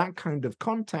getting that kind of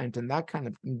content and that kind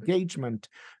of engagement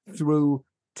through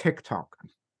TikTok,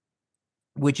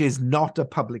 which is not a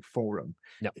public forum.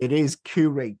 No. It is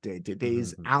curated. It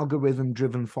is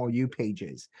algorithm-driven for you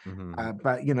pages.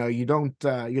 But you don't.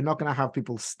 You're not going to have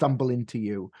people stumble into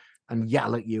you and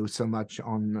yell at you so much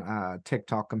on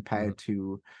TikTok compared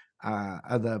to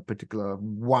other particular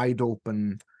wide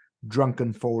open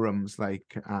drunken forums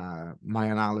like my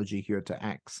analogy here to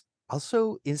X.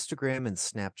 Also, Instagram and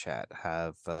Snapchat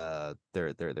have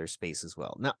their space as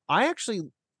well. Now,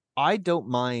 I don't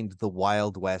mind the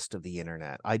Wild West of the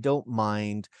internet. I don't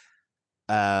mind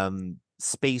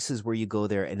spaces where you go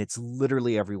there and it's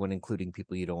literally everyone, including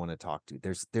people you don't want to talk to.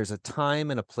 There's a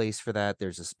time and a place for that.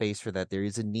 There's a space for that. There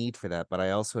is a need for that. But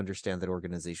I also understand that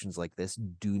organizations like this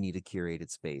do need a curated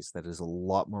space that is a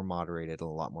lot more moderated and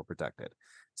a lot more protected.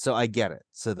 So I get it.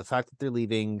 So the fact that they're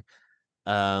leaving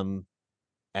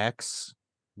X,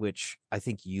 which I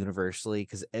think universally,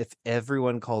 because if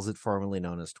everyone calls it formerly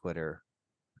known as Twitter,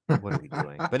 what are we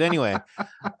doing? But anyway,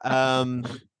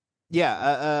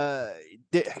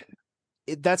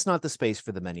 that's not the space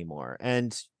for them anymore.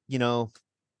 And,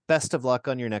 best of luck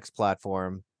on your next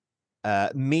platform.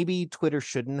 Maybe Twitter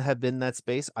shouldn't have been that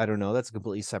space. I don't know. That's a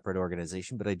completely separate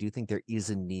organization, but I do think there is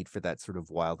a need for that sort of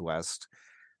Wild West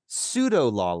pseudo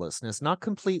lawlessness, not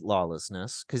complete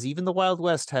lawlessness, because even the Wild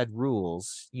West had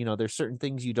rules. There's certain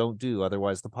things you don't do,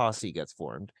 otherwise the posse gets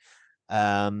formed.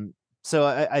 So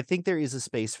I think there is a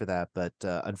space for that, but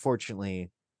unfortunately,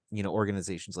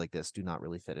 organizations like this do not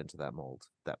really fit into that mold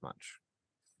that much.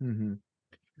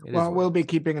 Well, we'll be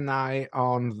keeping an eye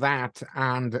on that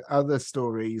and other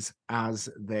stories as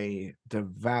they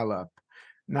develop.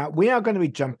 Now, we are going to be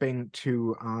jumping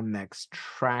to our next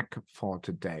track for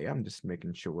today. I'm just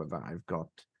making sure that I've got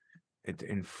it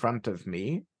in front of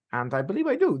me. And I believe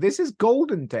I do. This is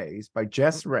Golden Days by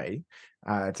Jess Rae.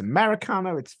 It's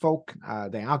Americana, it's folk.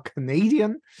 They are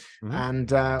Canadian. And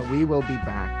we will be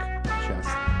back just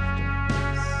after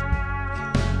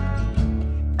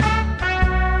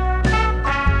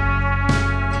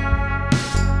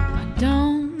I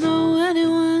don't know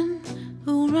anyone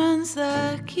who runs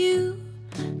like you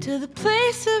to the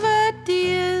place of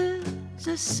ideas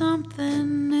or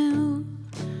something new.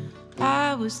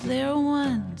 I was there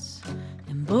once,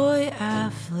 and boy, I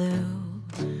flew.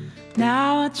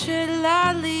 Now I tread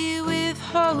lightly with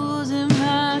holes in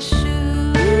my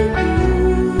shoes.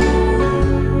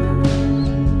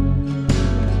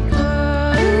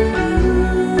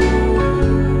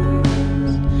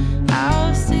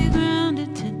 I'll stay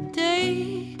grounded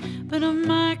today, but I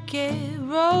might get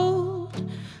rolled.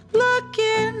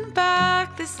 Looking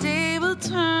back, the stable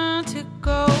turned to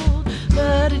gold.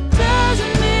 But it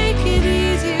doesn't make it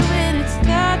easy when it's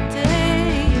that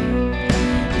day.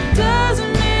 It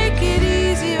doesn't make it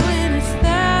easy when it's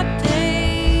that day.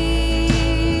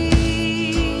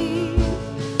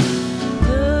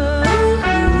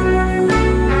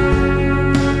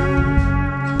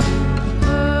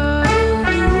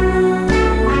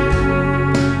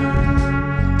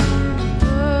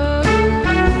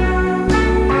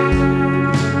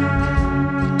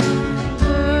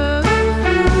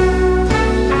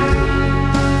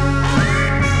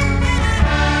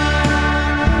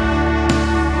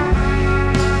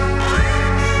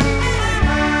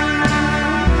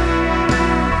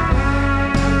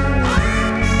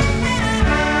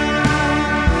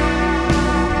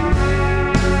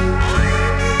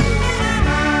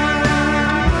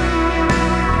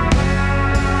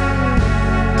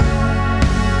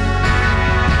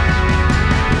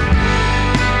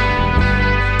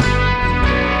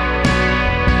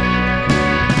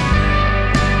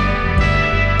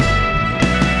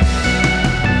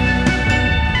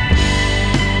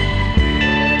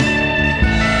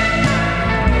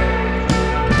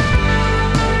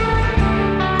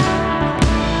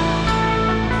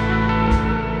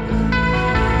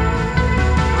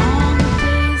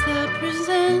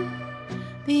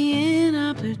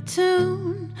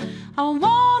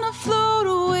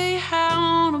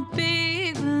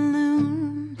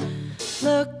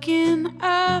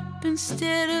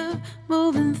 Instead of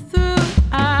moving through,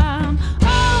 I'm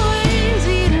always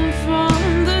eating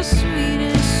from the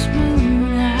sweetest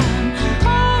spoon. I'm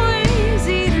always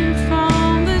eating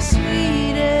from the sweetest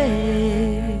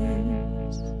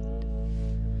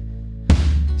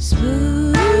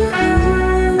spoon.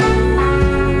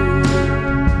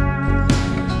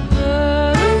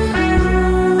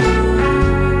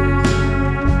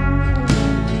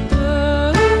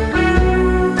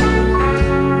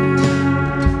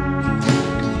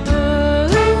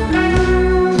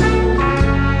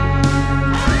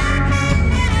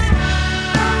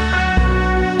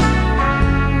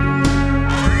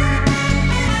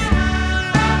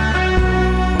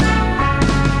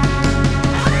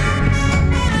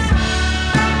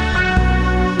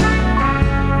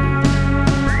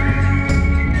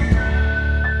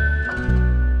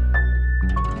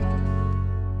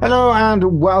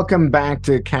 And welcome back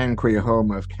to Can Queer,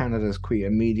 home of Canada's queer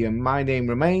media. My name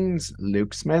remains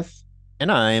Luke Smith. And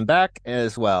I am back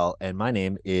as well. And my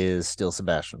name is still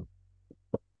Sebastien.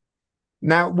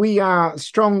 Now, we are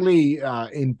strongly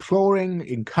imploring,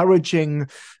 encouraging,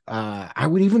 I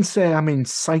would even say I'm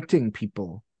inciting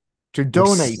people to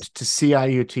donate to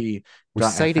CIUT. We're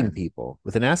citing people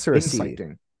with an S or a C.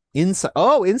 Inciting.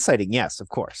 Inciting. Yes, of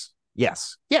course.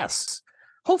 Yes.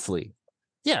 Hopefully.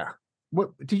 Yeah.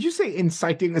 What did you say?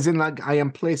 Inciting, as in like I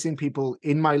am placing people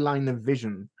in my line of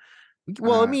vision?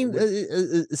 Well, I mean,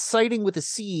 citing with a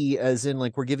C, as in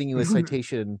like we're giving you a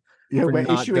citation for we're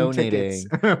not issuing donating.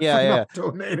 tickets Yeah. not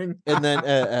donating. And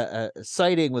then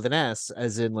citing with an S,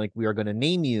 as in like we are going to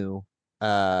name you.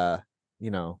 So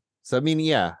I mean,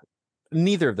 yeah,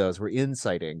 neither of those. We're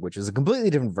inciting, which is a completely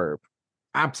different verb.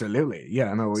 Absolutely.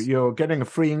 Yeah, no, you're getting a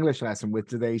free English lesson with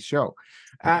today's show.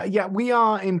 We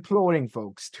are imploring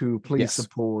folks to please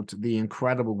support the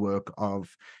incredible work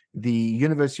of the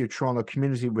University of Toronto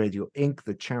Community Radio Inc.,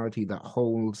 the charity that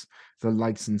holds the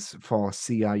license for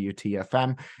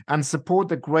CIUT-FM, and support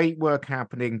the great work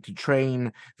happening to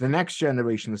train the next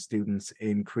generation of students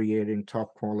in creating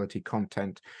top quality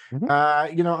content.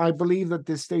 I believe that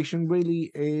this station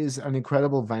really is an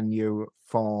incredible venue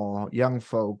for young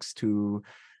folks to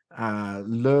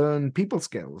learn people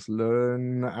skills,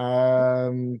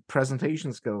 learn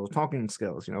presentation skills, talking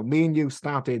skills. Me and you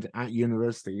started at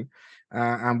university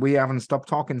and we haven't stopped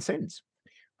talking since.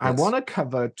 I want to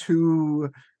cover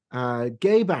two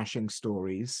gay bashing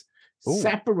stories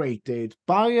separated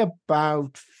by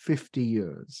about 50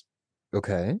 years.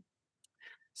 Okay.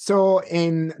 So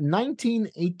in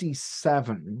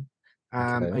 1987,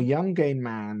 a young gay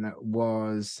man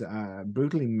was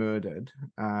brutally murdered.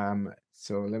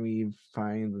 So let me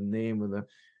find the name of the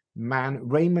man,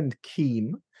 Raymond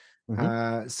Keem.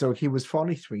 So he was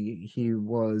 43. He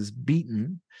was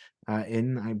beaten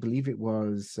I believe it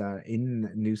was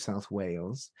in New South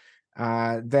Wales.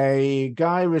 The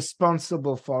guy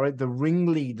responsible for it, the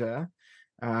ringleader,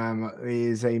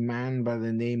 is a man by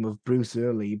the name of Bruce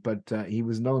Earley, but he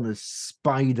was known as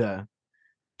Spider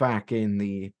back in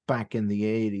the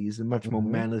 80s, a much more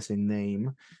menacing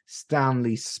name.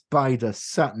 Stanley Spider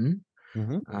Sutton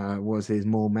was his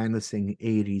more menacing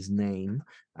 80s name.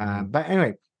 But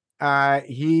anyway,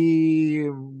 he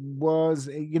was,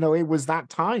 it was that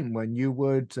time when you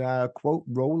would quote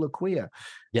roll a queer,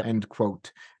 end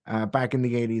quote. Back in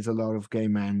the 80s, a lot of gay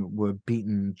men were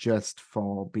beaten just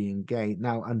for being gay.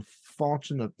 Now,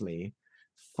 unfortunately,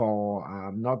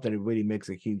 for not that it really makes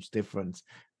a huge difference,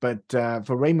 but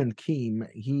for Raymond Keem,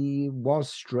 he was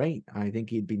straight. I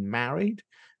think he'd been married.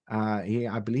 He,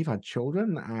 I believe, had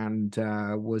children and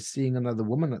was seeing another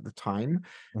woman at the time,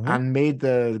 and made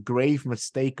the grave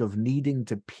mistake of needing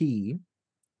to pee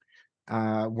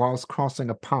whilst crossing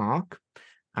a park,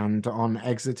 and on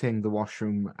exiting the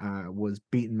washroom was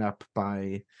beaten up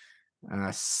by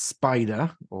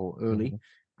Spider or Early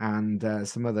and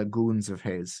some other goons of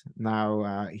his.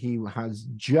 Now he has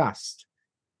just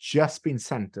been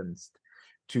sentenced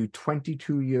to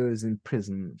 22 years in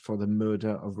prison for the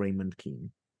murder of Raymond Keem.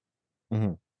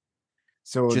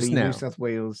 So just New South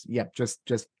Wales,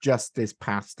 just this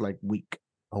past week.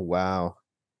 Oh wow!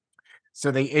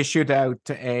 So they issued out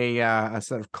a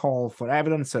sort of call for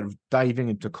evidence, sort of diving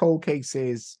into cold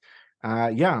cases.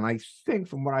 And I think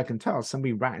from what I can tell,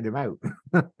 somebody ratted him out.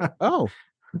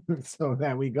 So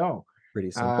there we go.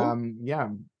 Pretty simple.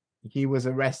 He was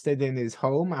arrested in his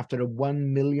home after a $1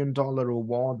 million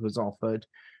award was offered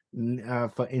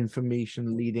for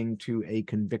information leading to a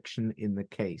conviction in the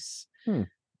case.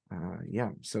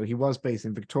 So he was based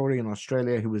in Victoria in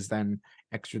Australia. He was then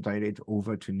extradited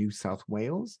over to New South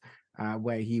Wales,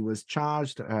 where he was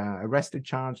arrested,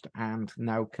 charged, and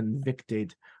now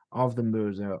convicted of the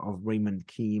murder of Raymond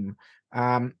Keem.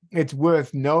 It's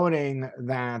worth noting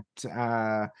that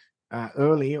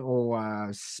Early, or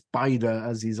Spider,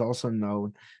 as he's also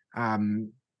known,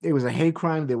 it was a hate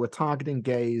crime. They were targeting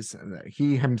gays.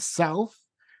 He himself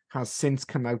has since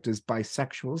come out as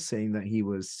bisexual, saying that he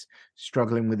was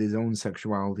struggling with his own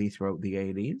sexuality throughout the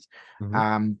 80s.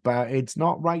 But it's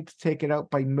not right to take it out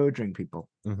by murdering people.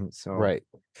 So right.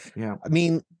 Yeah. I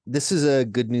mean, this is a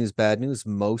good news, bad news,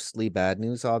 mostly bad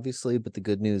news, obviously. But the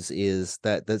good news is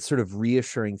that sort of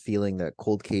reassuring feeling that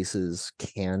cold cases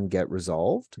can get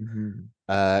resolved. And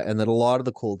that a lot of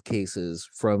the cold cases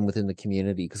from within the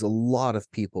community, because a lot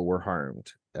of people were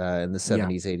harmed in the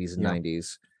 70s, 80s, and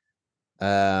 90s.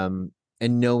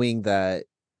 And knowing that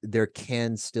there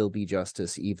can still be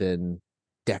justice even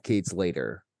decades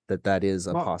later, that is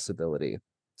a possibility,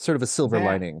 sort of a silver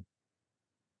lining.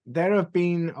 There have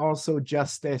been also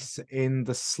justice in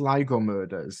the Sligo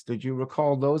murders. Did you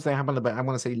recall those? They happened about, I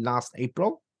want to say, last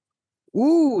April.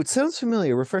 Ooh, it sounds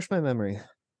familiar. Refresh my memory.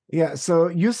 Yeah, so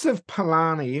Yusuf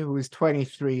Palani, who is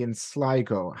 23 in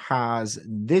Sligo, has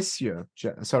this year,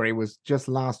 it was just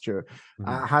last year,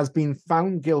 has been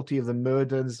found guilty of the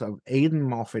murders of Aidan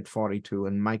Moffat, 42,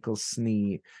 and Michael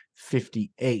Snee,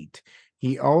 58.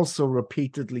 He also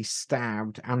repeatedly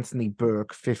stabbed Anthony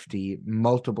Burke, 50,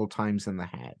 multiple times in the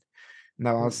head.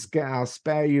 Now, I'll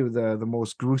spare you the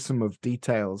most gruesome of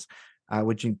details,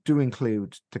 which do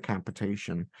include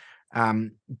decapitation.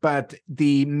 But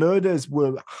the murders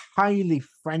were highly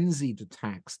frenzied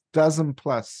attacks, dozen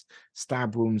plus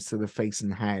stab wounds to the face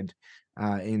and head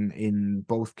in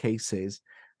both cases.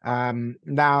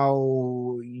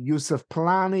 Now, Yusuf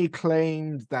Palani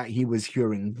claimed that he was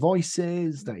hearing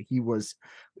voices, that he was,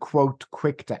 quote,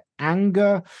 quick to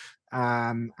anger,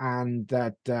 and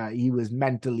that he was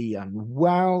mentally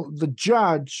unwell. The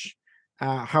judge,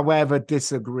 however,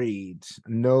 disagreed,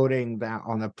 noting that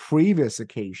on a previous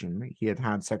occasion he had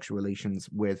had sexual relations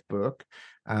with Burke.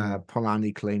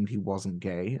 Polanyi claimed he wasn't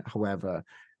gay. However,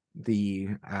 the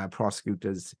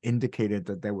prosecutors indicated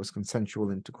that there was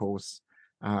consensual intercourse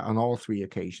on all three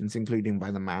occasions, including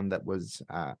by the man that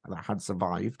had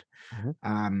survived.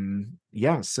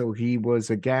 So he was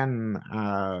again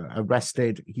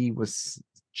arrested. He was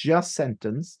just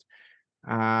sentenced.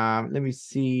 Let me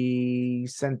see,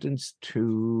 sentenced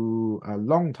to a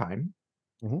long time.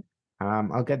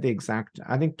 I'll get the exact,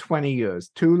 I think 20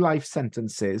 years, 2 life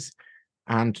sentences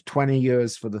and 20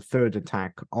 years for the third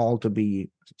attack, all to be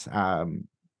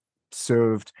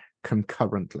served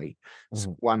concurrently,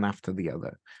 so one after the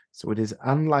other. So it is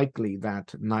unlikely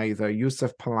that neither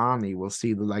Yusuf Palani will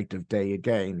see the light of day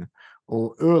again,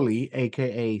 or Early,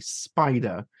 aka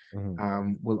Spider,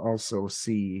 will also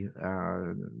see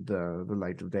the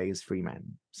light of day as free men.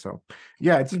 So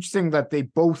yeah, it's interesting that they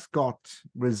both got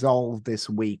resolved this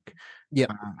week.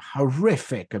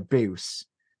 Horrific abuse,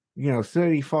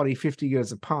 30, 40, 50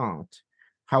 years apart.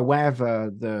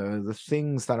 However, the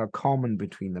things that are common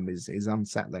between them is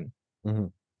unsettling.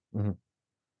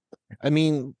 I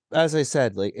mean, as I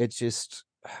said, like, it's just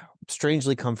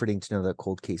strangely comforting to know that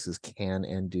cold cases can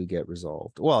and do get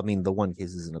resolved. Well, I mean, the one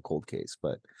case isn't a cold case,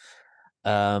 but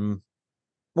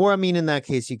or I mean, in that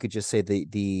case, you could just say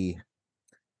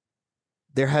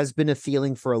there has been a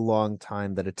feeling for a long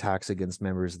time that attacks against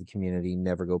members of the community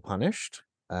never go punished.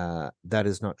 That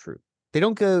is not true. They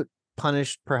don't go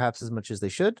punished perhaps as much as they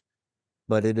should,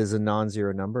 but it is a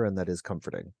non-zero number, and that is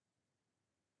comforting.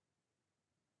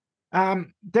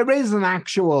 There is an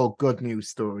actual good news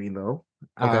story though.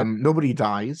 Nobody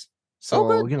dies,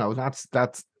 so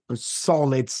that's a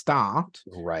solid start,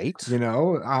 right?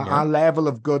 Our level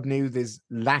of good news is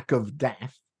lack of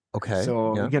death.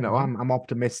 So I'm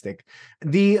optimistic.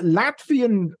 The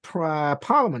Latvian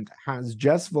parliament has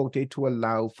just voted to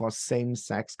allow for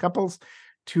same-sex couples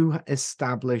to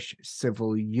establish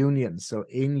civil unions. So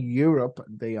in Europe,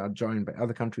 they are joined by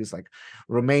other countries like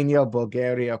Romania,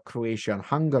 Bulgaria, Croatia, and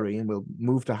Hungary, and we'll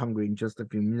move to Hungary in just a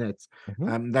few minutes,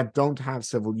 that don't have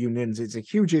civil unions. It's a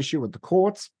huge issue with the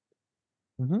courts.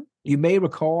 You may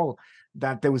recall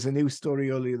that there was a news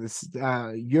story earlier this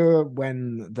year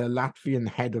when the Latvian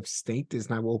head of state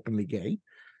is now openly gay.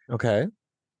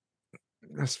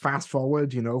 Let's fast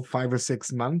forward, 5 or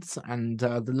 6 months, and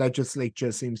the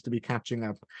legislature seems to be catching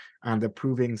up and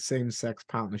approving same-sex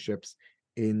partnerships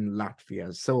in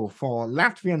Latvia. So for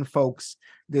Latvian folks,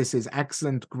 this is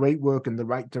excellent, great work in the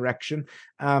right direction.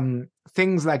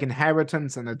 Things like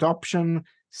inheritance and adoption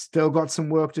still got some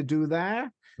work to do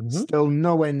there. Still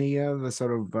nowhere near the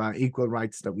sort of equal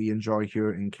rights that we enjoy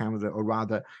here in Canada, or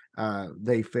rather,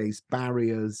 they face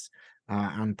barriers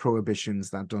and prohibitions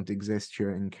that don't exist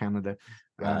here in Canada.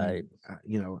 And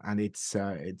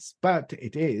but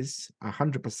it is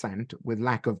 100% with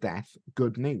lack of death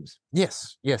good news.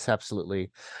 Yes,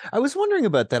 absolutely. I was wondering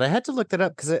about that. I had to look that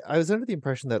up because I was under the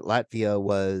impression that Latvia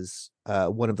was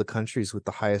one of the countries with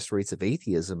the highest rates of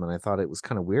atheism, and I thought it was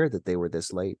kind of weird that they were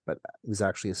this late, but it was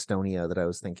actually Estonia that I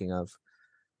was thinking of.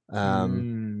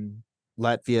 Latvia,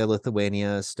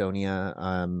 Lithuania, Estonia.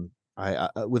 I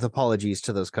with apologies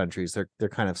to those countries, they're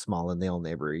kind of small and they all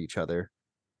neighbor each other.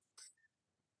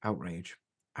 Outrage.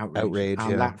 Our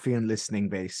Latvian listening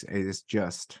base is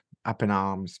just up in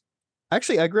arms.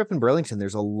 Actually, I grew up in Burlington.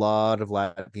 There's a lot of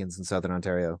Latvians in Southern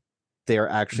Ontario. There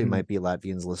actually might be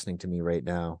Latvians listening to me right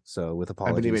now. So with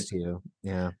apologies to you.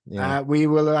 Yeah. We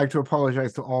will like to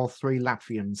apologize to all 3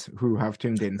 Latvians who have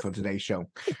tuned in for today's show.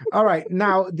 All right.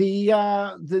 Now,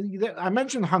 I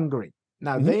mentioned Hungary.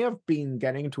 Now, they have been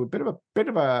getting into a bit of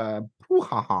a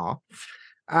brouhaha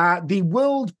The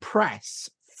World Press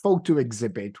photo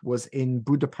exhibit was in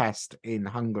Budapest in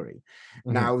Hungary.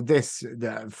 Now,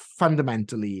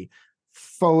 fundamentally,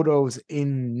 photos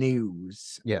in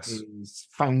news is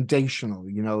foundational.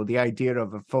 You know, the idea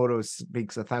of a photo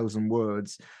speaks 1,000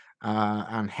 words,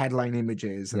 and headline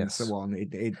images and so on.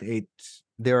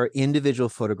 There are individual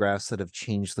photographs that have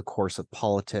changed the course of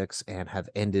politics and have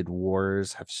ended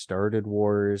wars, have started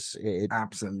wars.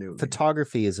 Absolutely.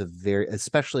 Photography is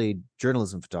especially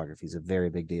journalism photography is a very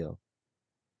big deal.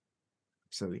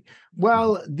 Absolutely.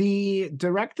 Well, the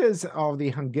directors of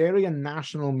the Hungarian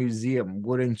National Museum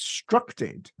were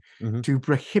instructed to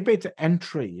prohibit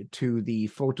entry to the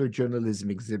photojournalism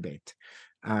exhibit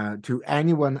to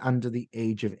anyone under the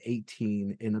age of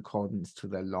 18 in accordance to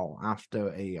their law after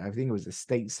I think it was a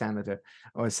state senator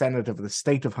or a senator for the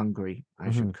state of Hungary,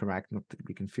 I should correct, not to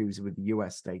be confused with the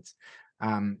US states,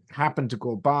 happened to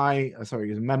go by, he was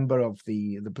a member of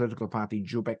the political party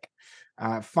gymmik,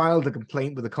 filed a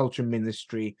complaint with the Culture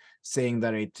Ministry saying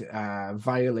that it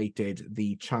violated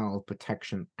the Child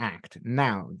Protection Act.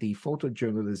 Now, the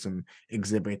photojournalism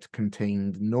exhibit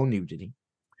contained no nudity,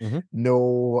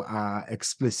 no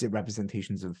explicit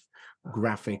representations of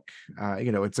graphic,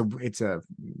 it's a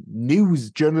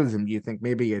news journalism. You think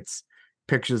maybe it's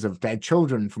pictures of dead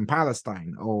children from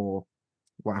Palestine or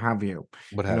what have you.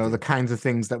 The kinds of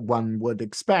things that one would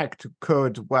expect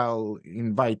could well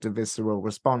invite a visceral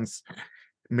response,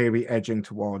 maybe edging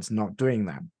towards not doing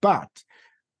that. But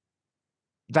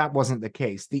that wasn't the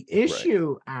case. The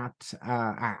issue at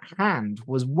hand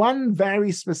was one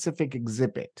very specific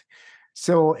exhibit.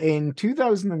 So in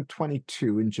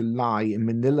 2022, in July, in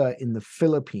Manila, in the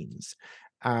Philippines,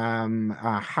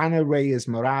 Hannah Reyes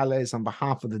Morales, on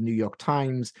behalf of the New York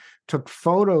Times, took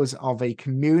photos of a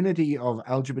community of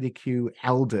LGBTQ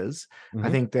elders. I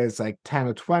think there's like 10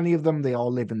 or 20 of them. They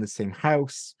all live in the same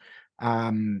house.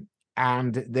 And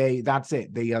that's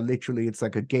it. They are literally, it's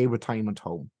like a gay retirement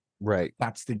home. Right.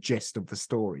 That's the gist of the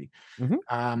story.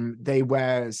 They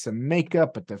wear some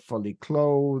makeup, but they're fully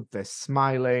clothed. They're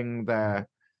smiling. They're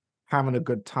having a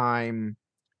good time.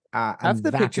 Half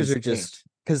the pictures are just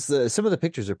because some of the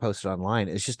pictures are posted online.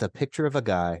 It's just a picture of a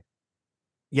guy.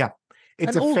 Yeah,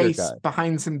 it's a face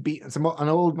behind some beads. An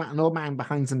old man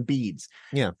behind some beads.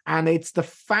 Yeah, and it's the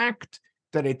fact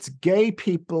that it's gay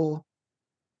people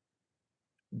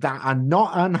that are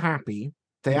not unhappy.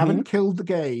 They haven't killed the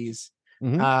gays.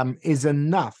 Is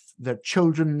enough that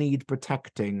children need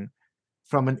protecting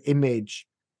from an image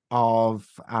of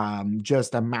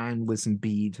just a man with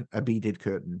a beaded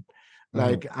curtain.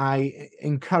 Like, I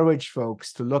encourage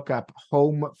folks to look up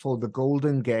Home for the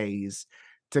Golden Gays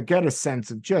to get a sense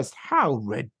of just how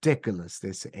ridiculous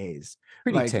this is.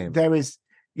 Pretty tame. There is,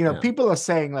 people are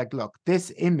saying, like, look,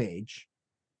 this image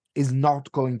is not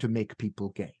going to make people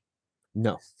gay.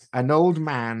 No. An old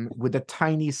man with a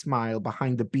tiny smile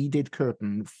behind the beaded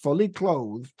curtain, fully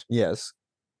clothed,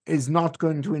 is not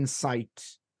going to incite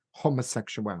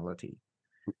homosexuality.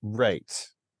 Right.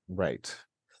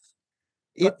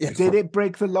 Did it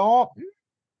break the law?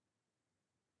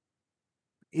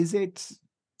 Is it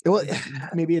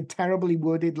maybe a terribly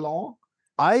worded law?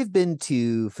 I've been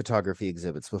to photography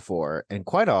exhibits before, and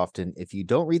quite often, if you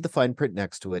don't read the fine print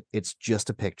next to it, it's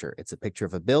just a picture. It's a picture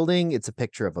of a building, it's a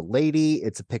picture of a lady,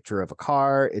 it's a picture of a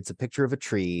car, it's a picture of a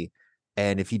tree.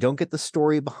 And if you don't get the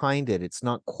story behind it, it's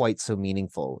not quite so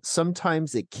meaningful.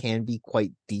 Sometimes it can be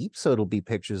quite deep, so it'll be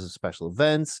pictures of special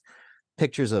events,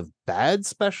 pictures of bad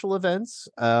special events,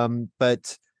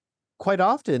 but quite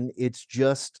often it's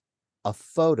just a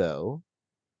photo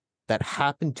that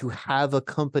happened to have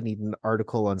accompanied an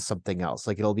article on something else.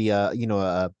 Like it'll be a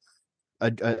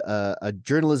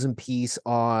journalism piece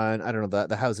on, I don't know,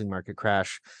 the housing market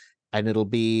crash, and it'll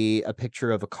be a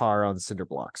picture of a car on cinder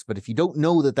blocks. But if you don't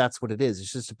know that that's what it is,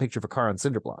 it's just a picture of a car on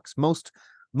cinder blocks. Most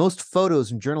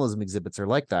photos and journalism exhibits are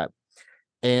like that.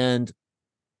 And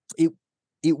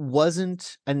it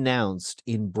wasn't announced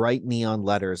in bright neon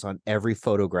letters on every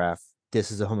photograph,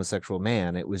 this is a homosexual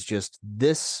man. It was just,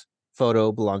 this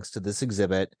photo belongs to this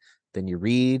exhibit. Then you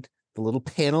read the little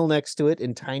panel next to it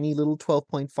in tiny little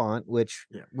 12-point font, which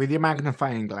with your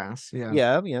magnifying glass.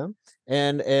 Yeah.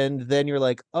 And then you're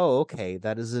like, oh, okay,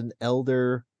 that is an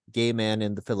elder gay man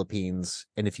in the Philippines.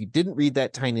 And if you didn't read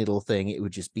that tiny little thing, it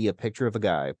would just be a picture of a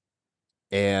guy.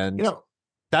 And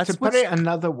that's, to put it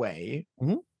another way,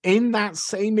 in that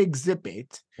same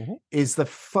exhibit is the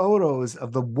photos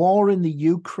of the war in the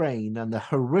Ukraine and the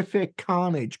horrific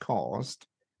carnage caused.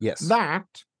 Yes. That,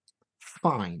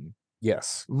 fine.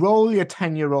 Yes. Roll your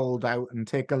 10-year-old out and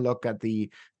take a look at the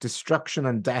destruction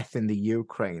and death in the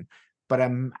Ukraine. But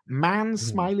a man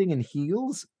smiling in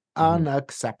heels,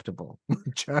 unacceptable.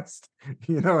 Just,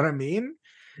 you know what I mean?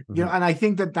 You know, and I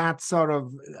think that sort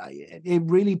of, it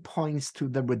really points to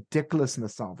the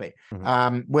ridiculousness of it.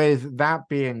 With that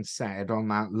being said, on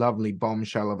that lovely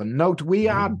bombshell of a note, we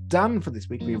are done for this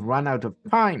week. We've run out of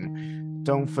time.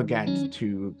 Don't forget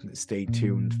to stay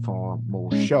tuned for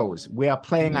more shows. We are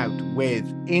playing out with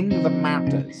In the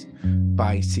Matters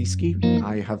by SIESKI.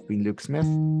 I have been Luke Smith.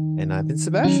 And I've been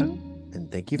Sebastien. And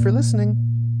thank you for listening.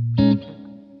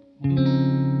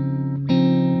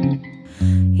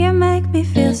 You make me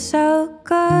feel so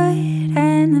good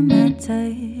in the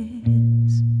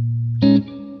matters.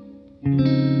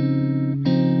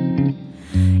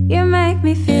 You make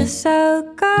me feel so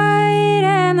good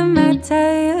in the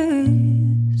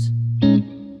matters.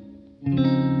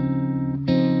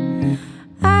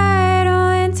 I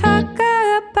don't talk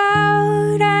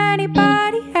about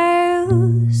anybody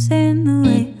else in the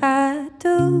way I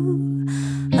do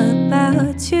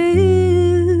about you.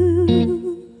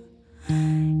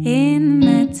 In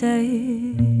matters,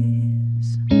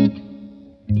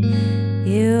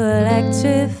 you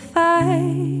electrify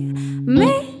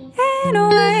me in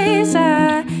ways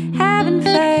I haven't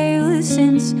failed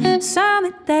since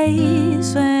summer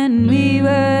days when we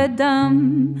were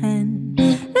dumb and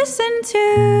listened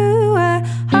to our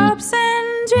hopes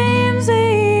and dreams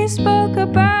we spoke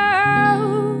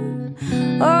about.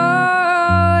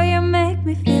 Oh, you make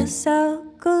me feel so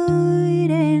good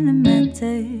in the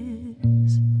matters.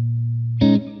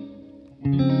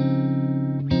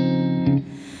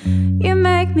 You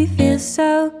make me feel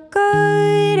so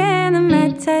good in the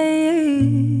matters.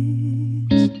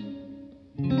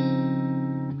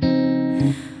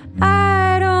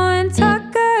 I don't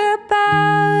talk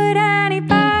about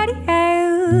anybody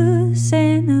else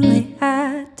in the way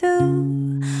I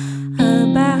do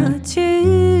about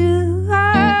you.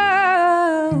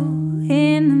 Oh,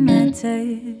 in the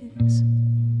matters,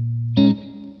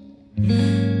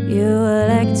 you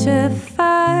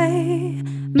electrify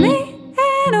me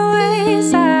in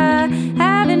ways I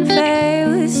haven't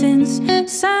failed since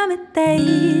summer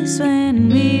days when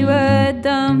we were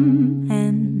dumb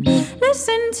and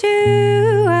listened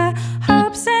to our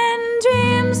hopes and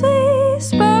dreams we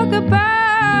spoke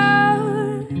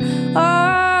about.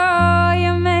 Oh,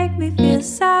 you make me feel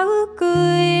so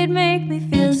good, make me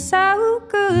feel so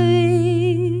good.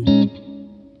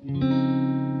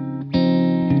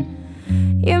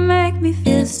 You make me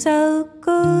feel so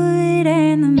good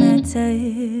in the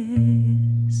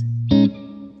matters.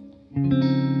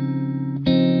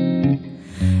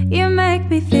 You make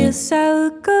me feel so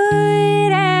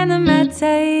good in the matters.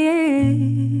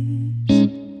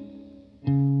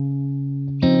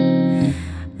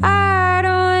 I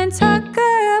don't talk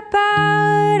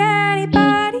about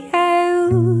anybody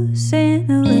else in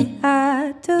the way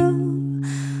I do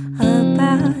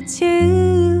about you.